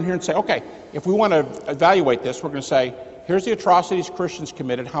sit them down here and say, okay, if we want to evaluate this, we're going to say, here's the atrocities Christians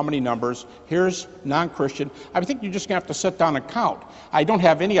committed, how many numbers, here's non-Christian. I think you're just going to have to sit down and count. I don't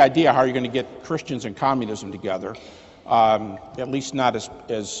have any idea how you're going to get Christians and communism together. At least not as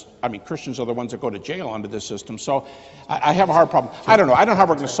Christians are the ones that go to jail under this system. So I have a hard problem. I don't know how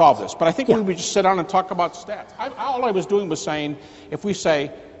we're going to solve this, but I think we would just sit down and talk about stats. All I was doing was saying, if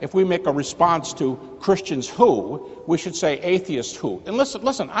we make a response to Christians who, we should say atheists who. And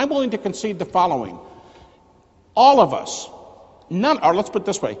listen, I'm willing to concede the following. All of us, let's put it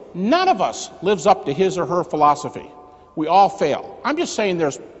this way, none of us lives up to his or her philosophy. We all fail. I'm just saying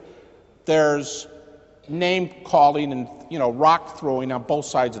there's name calling and rock throwing on both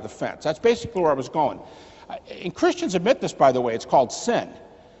sides of the fence. That's basically where I was going. And Christians admit this, by the way. It's called sin.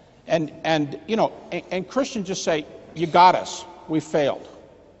 And Christians just say, you got us. We failed.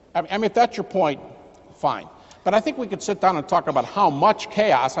 I mean, if that's your point, fine. But I think we could sit down and talk about how much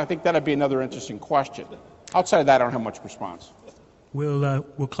chaos. I think that'd be another interesting question. Outside of that, I don't have much response. We'll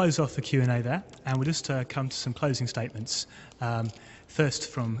close off the Q&A there, and we'll just come to some closing statements. First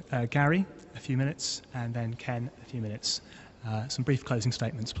from Gary, a few minutes, and then Ken, a few minutes. Some brief closing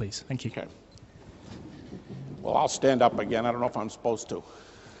statements, please. Thank you. Okay. Well, I'll stand up again. I don't know if I'm supposed to.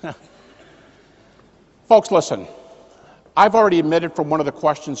 Folks, listen. I've already admitted from one of the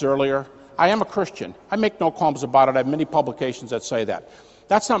questions earlier, I am a Christian. I make no qualms about it. I have many publications that say that.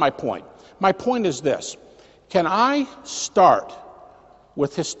 That's not my point. My point is this. Can I start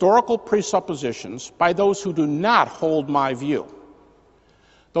with historical presuppositions by those who do not hold my view?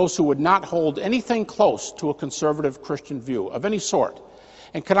 Those who would not hold anything close to a conservative Christian view of any sort.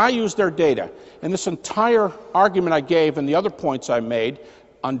 And can I use their data? And this entire argument I gave and the other points I made,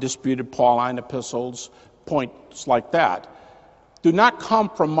 undisputed Pauline epistles, points like that, do not come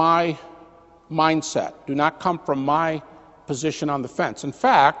from my mindset, do not come from my position on the fence. In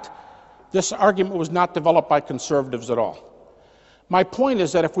fact, this argument was not developed by conservatives at all. My point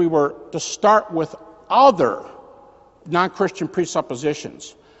is that if we were to start with other non-Christian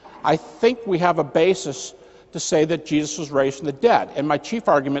presuppositions, I think we have a basis to say that Jesus was raised from the dead. And my chief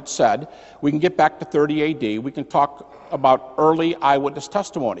argument said, we can get back to 30 AD, we can talk about early eyewitness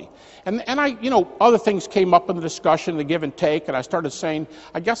testimony. And other things came up in the discussion, the give and take, and I started saying,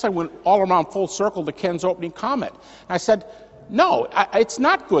 I guess I went all around full circle to Ken's opening comment. And I said, no, it's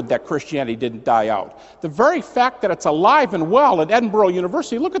not good that Christianity didn't die out. The very fact that it's alive and well at Edinburgh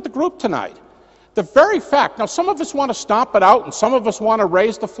University, look at the group tonight. The very fact, now some of us want to stomp it out and some of us want to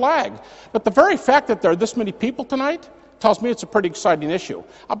raise the flag, but the very fact that there are this many people tonight tells me it's a pretty exciting issue.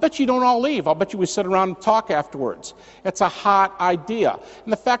 I'll bet you don't all leave. I'll bet you we sit around and talk afterwards. It's a hot idea.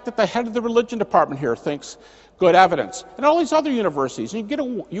 And the fact that the head of the religion department here thinks good evidence, and all these other universities, you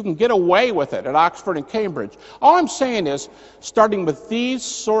can get away with it at Oxford and Cambridge. All I'm saying is, starting with these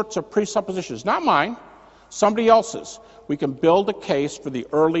sorts of presuppositions, not mine, somebody else's, we can build a case for the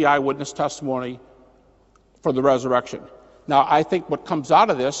early eyewitness testimony for the resurrection. Now, I think what comes out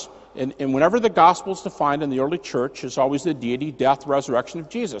of this, and whenever the gospel is defined in the early church, is always the deity, death, resurrection of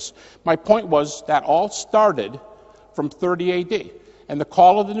Jesus. My point was that all started from 30 AD, and the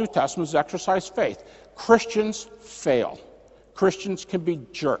call of the New Testament is exercise faith. Christians fail. Christians can be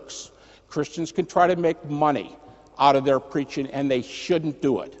jerks. Christians can try to make money out of their preaching, and they shouldn't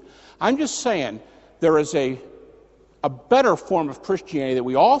do it. I'm just saying there is a better form of Christianity that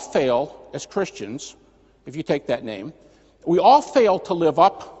we all fail as Christians, if you take that name. We all fail to live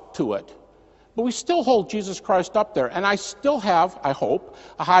up to it, but we still hold Jesus Christ up there. And I still have, I hope,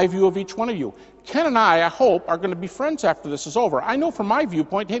 a high view of each one of you. Ken and I hope, are going to be friends after this is over. I know from my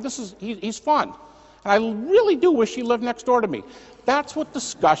viewpoint, hey, he's fun. And I really do wish he lived next door to me. That's what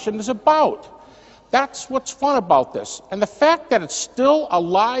discussion is about. That's what's fun about this. And the fact that it's still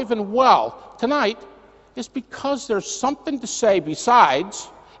alive and well tonight is because there's something to say besides,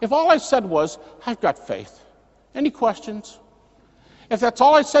 if all I said was, I've got faith. Any questions? If that's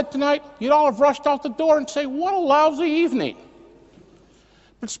all I said tonight, you'd all have rushed out the door and say, what a lousy evening.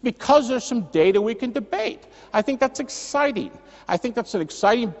 But it's because there's some data we can debate. I think that's exciting. I think that's an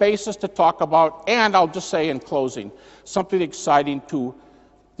exciting basis to talk about, and I'll just say in closing, something exciting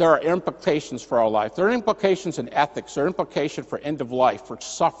there are implications for our life. There are implications in ethics. There are implications for end of life, for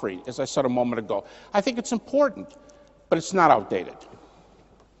suffering, as I said a moment ago. I think it's important, but it's not outdated.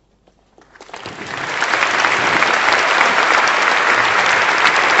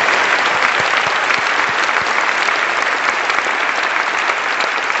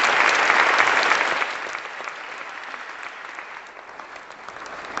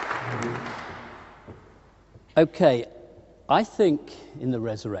 Okay, I think in the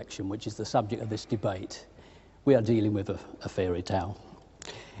resurrection, which is the subject of this debate, we are dealing with a fairy tale.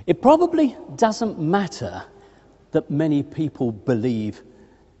 It probably doesn't matter that many people believe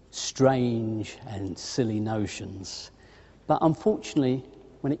strange and silly notions, but unfortunately,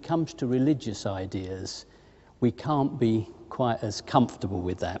 when it comes to religious ideas, we can't be quite as comfortable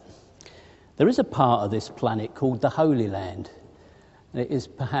with that. There is a part of this planet called the Holy Land. It is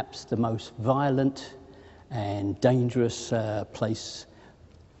perhaps the most violent and dangerous place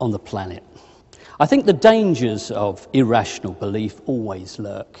on the planet. I think the dangers of irrational belief always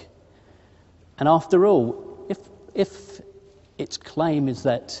lurk. And after all, if its claim is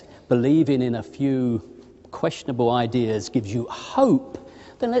that believing in a few questionable ideas gives you hope,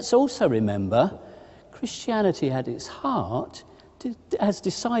 then let's also remember Christianity at its heart has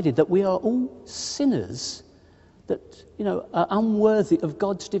decided that we are all sinners that, are unworthy of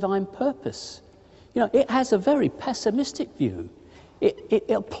God's divine purpose. It has a very pessimistic view. It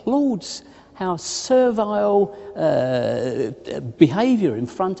applauds our servile behavior in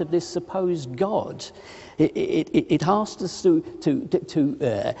front of this supposed God. It asks us to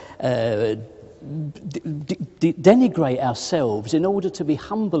denigrate ourselves in order to be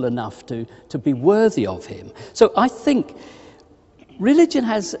humble enough to be worthy of him. So I think religion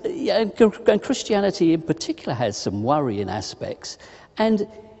has, and Christianity in particular, has some worrying aspects. And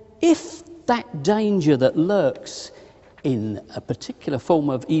if that danger that lurks in a particular form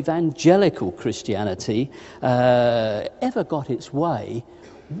of evangelical Christianity ever got its way,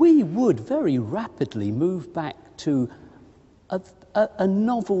 we would very rapidly move back to a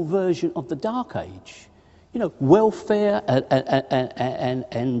novel version of the Dark Age. Welfare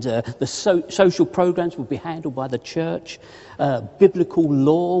and the social programs would be handled by the church. Biblical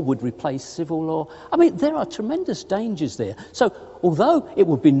law would replace civil law. I mean, there are tremendous dangers there. So, although it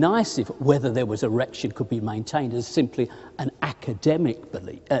would be nice if whether there was erection could be maintained as simply an academic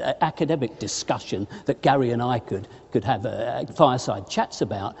discussion that Gary and I could have fireside chats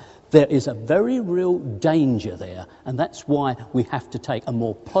about, there is a very real danger there, and that's why we have to take a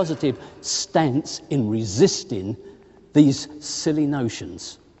more positive stance in resisting these silly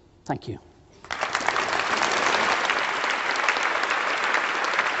notions. Thank you.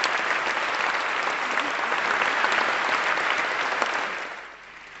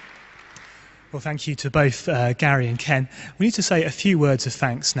 Well, thank you to both Gary and Ken. We need to say a few words of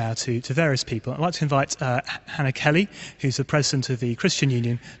thanks now to various people. I'd like to invite Hannah Kelly, who's the president of the Christian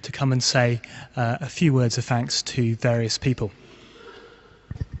Union, to come and say a few words of thanks to various people.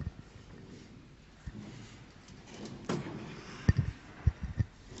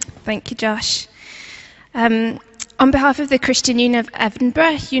 Thank you, Josh. On behalf of the Christian Union of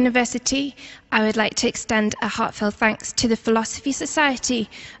Edinburgh University, I would like to extend a heartfelt thanks to the Philosophy Society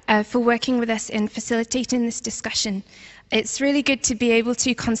for working with us in facilitating this discussion. It's really good to be able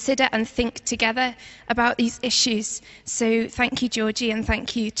to consider and think together about these issues. So thank you, Georgie, and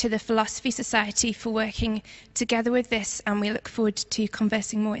thank you to the Philosophy Society for working together with this, and we look forward to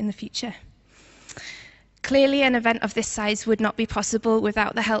conversing more in the future. Clearly, an event of this size would not be possible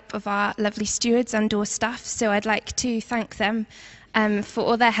without the help of our lovely stewards and door staff, so I'd like to thank them for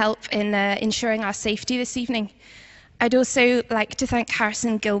all their help in ensuring our safety this evening. I'd also like to thank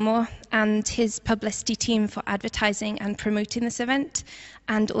Harrison Gilmore and his publicity team for advertising and promoting this event,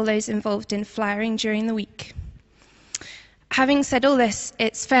 and all those involved in flyering during the week. Having said all this,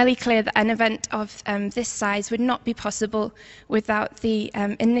 it's fairly clear that an event of this size would not be possible without the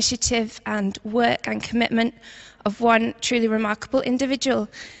initiative and work and commitment of one truly remarkable individual.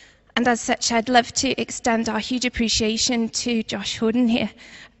 And as such, I'd love to extend our huge appreciation to Josh Horden here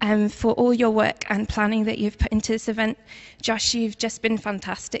for all your work and planning that you've put into this event. Josh, you've just been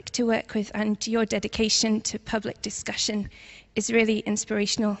fantastic to work with, and your dedication to public discussion is really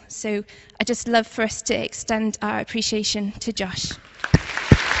inspirational. So I'd just love for us to extend our appreciation to Josh.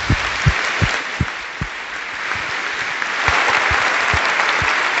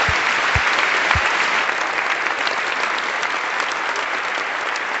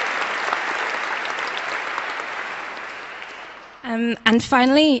 And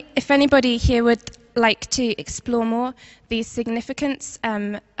finally, if anybody here would like to explore more the significance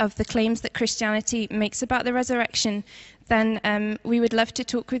of the claims that Christianity makes about the resurrection, then we would love to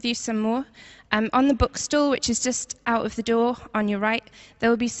talk with you some more. On the bookstall, which is just out of the door on your right, there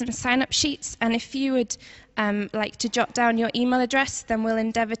will be some sign-up sheets, and if you would like to jot down your email address, then we'll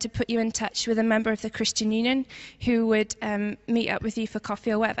endeavour to put you in touch with a member of the Christian Union who would meet up with you for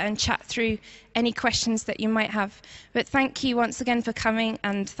coffee or whatever and chat through any questions that you might have. But thank you once again for coming,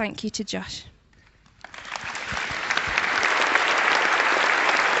 and thank you to Josh.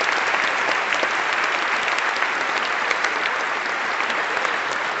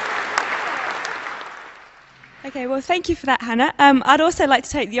 Okay, well, thank you for that, Hannah. I'd also like to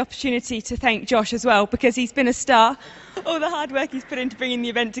take the opportunity to thank Josh as well, because he's been a star. All the hard work he's put into bringing the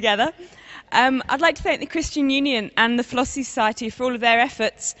event together. I'd like to thank the Christian Union and the Philosophy Society for all of their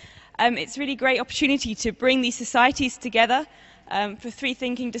efforts. It's a really great opportunity to bring these societies together for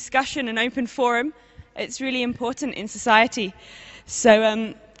free-thinking discussion and open forum. It's really important in society.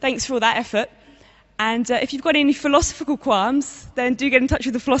 So thanks for all that effort. And if you've got any philosophical qualms, then do get in touch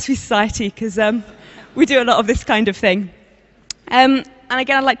with the Philosophy Society, because we do a lot of this kind of thing. And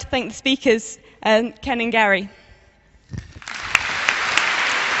again, I'd like to thank the speakers, Ken and Gary.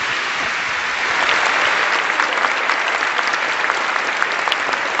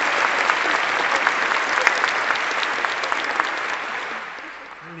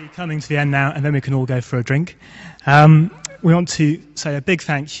 Really coming to the end now, and then we can all go for a drink. We want to say a big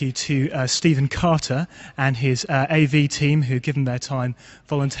thank you to Stephen Carter and his AV team, who've given their time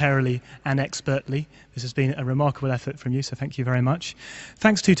voluntarily and expertly. This has been a remarkable effort from you, so thank you very much.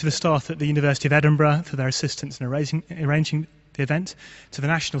 Thanks to the staff at the University of Edinburgh for their assistance in arranging the event, to the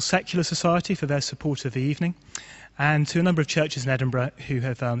National Secular Society for their support of the evening, and to a number of churches in Edinburgh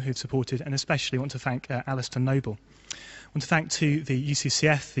who've supported, and especially want to thank Alistair Noble. I want to thank to the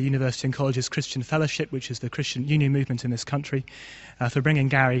UCCF, the University and Colleges Christian Fellowship, which is the Christian Union movement in this country, for bringing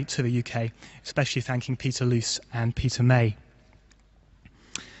Gary to the UK, especially thanking Peter Luce and Peter May.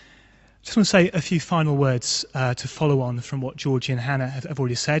 I just want to say a few final words to follow on from what Georgie and Hannah have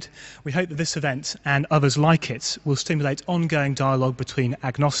already said. We hope that this event and others like it will stimulate ongoing dialogue between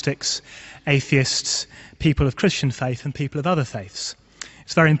agnostics, atheists, people of Christian faith and people of other faiths.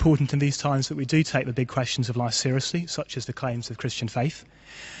 It's very important in these times that we do take the big questions of life seriously, such as the claims of Christian faith.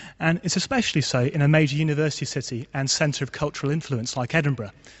 And it's especially so in a major university city and centre of cultural influence like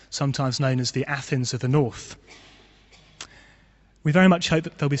Edinburgh, sometimes known as the Athens of the North. We very much hope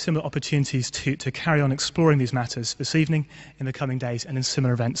that there'll be similar opportunities to carry on exploring these matters this evening, in the coming days, and in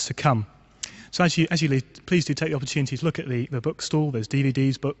similar events to come. So as you leave, please do take the opportunity to look at the bookstall. There's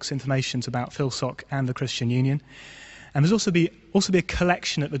DVDs, books, information about PhilSoc and the Christian Union. And there's also be a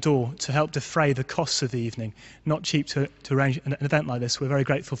collection at the door to help defray the costs of the evening. Not cheap to arrange an event like this. We're very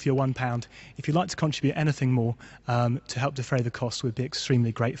grateful for your £1. If you'd like to contribute anything more to help defray the costs, we'd be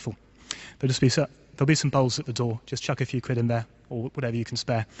extremely grateful. There'll be some bowls at the door. Just chuck a few quid in there, or whatever you can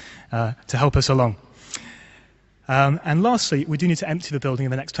spare, to help us along. And lastly, we do need to empty the building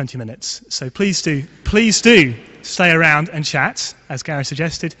in the next 20 minutes. So please do stay around and chat, as Gary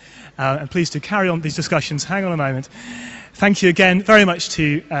suggested. And please do carry on these discussions. Hang on a moment. Thank you again very much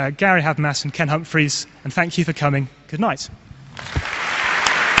to Gary Habermas and Ken Humphreys, and thank you for coming. Good night.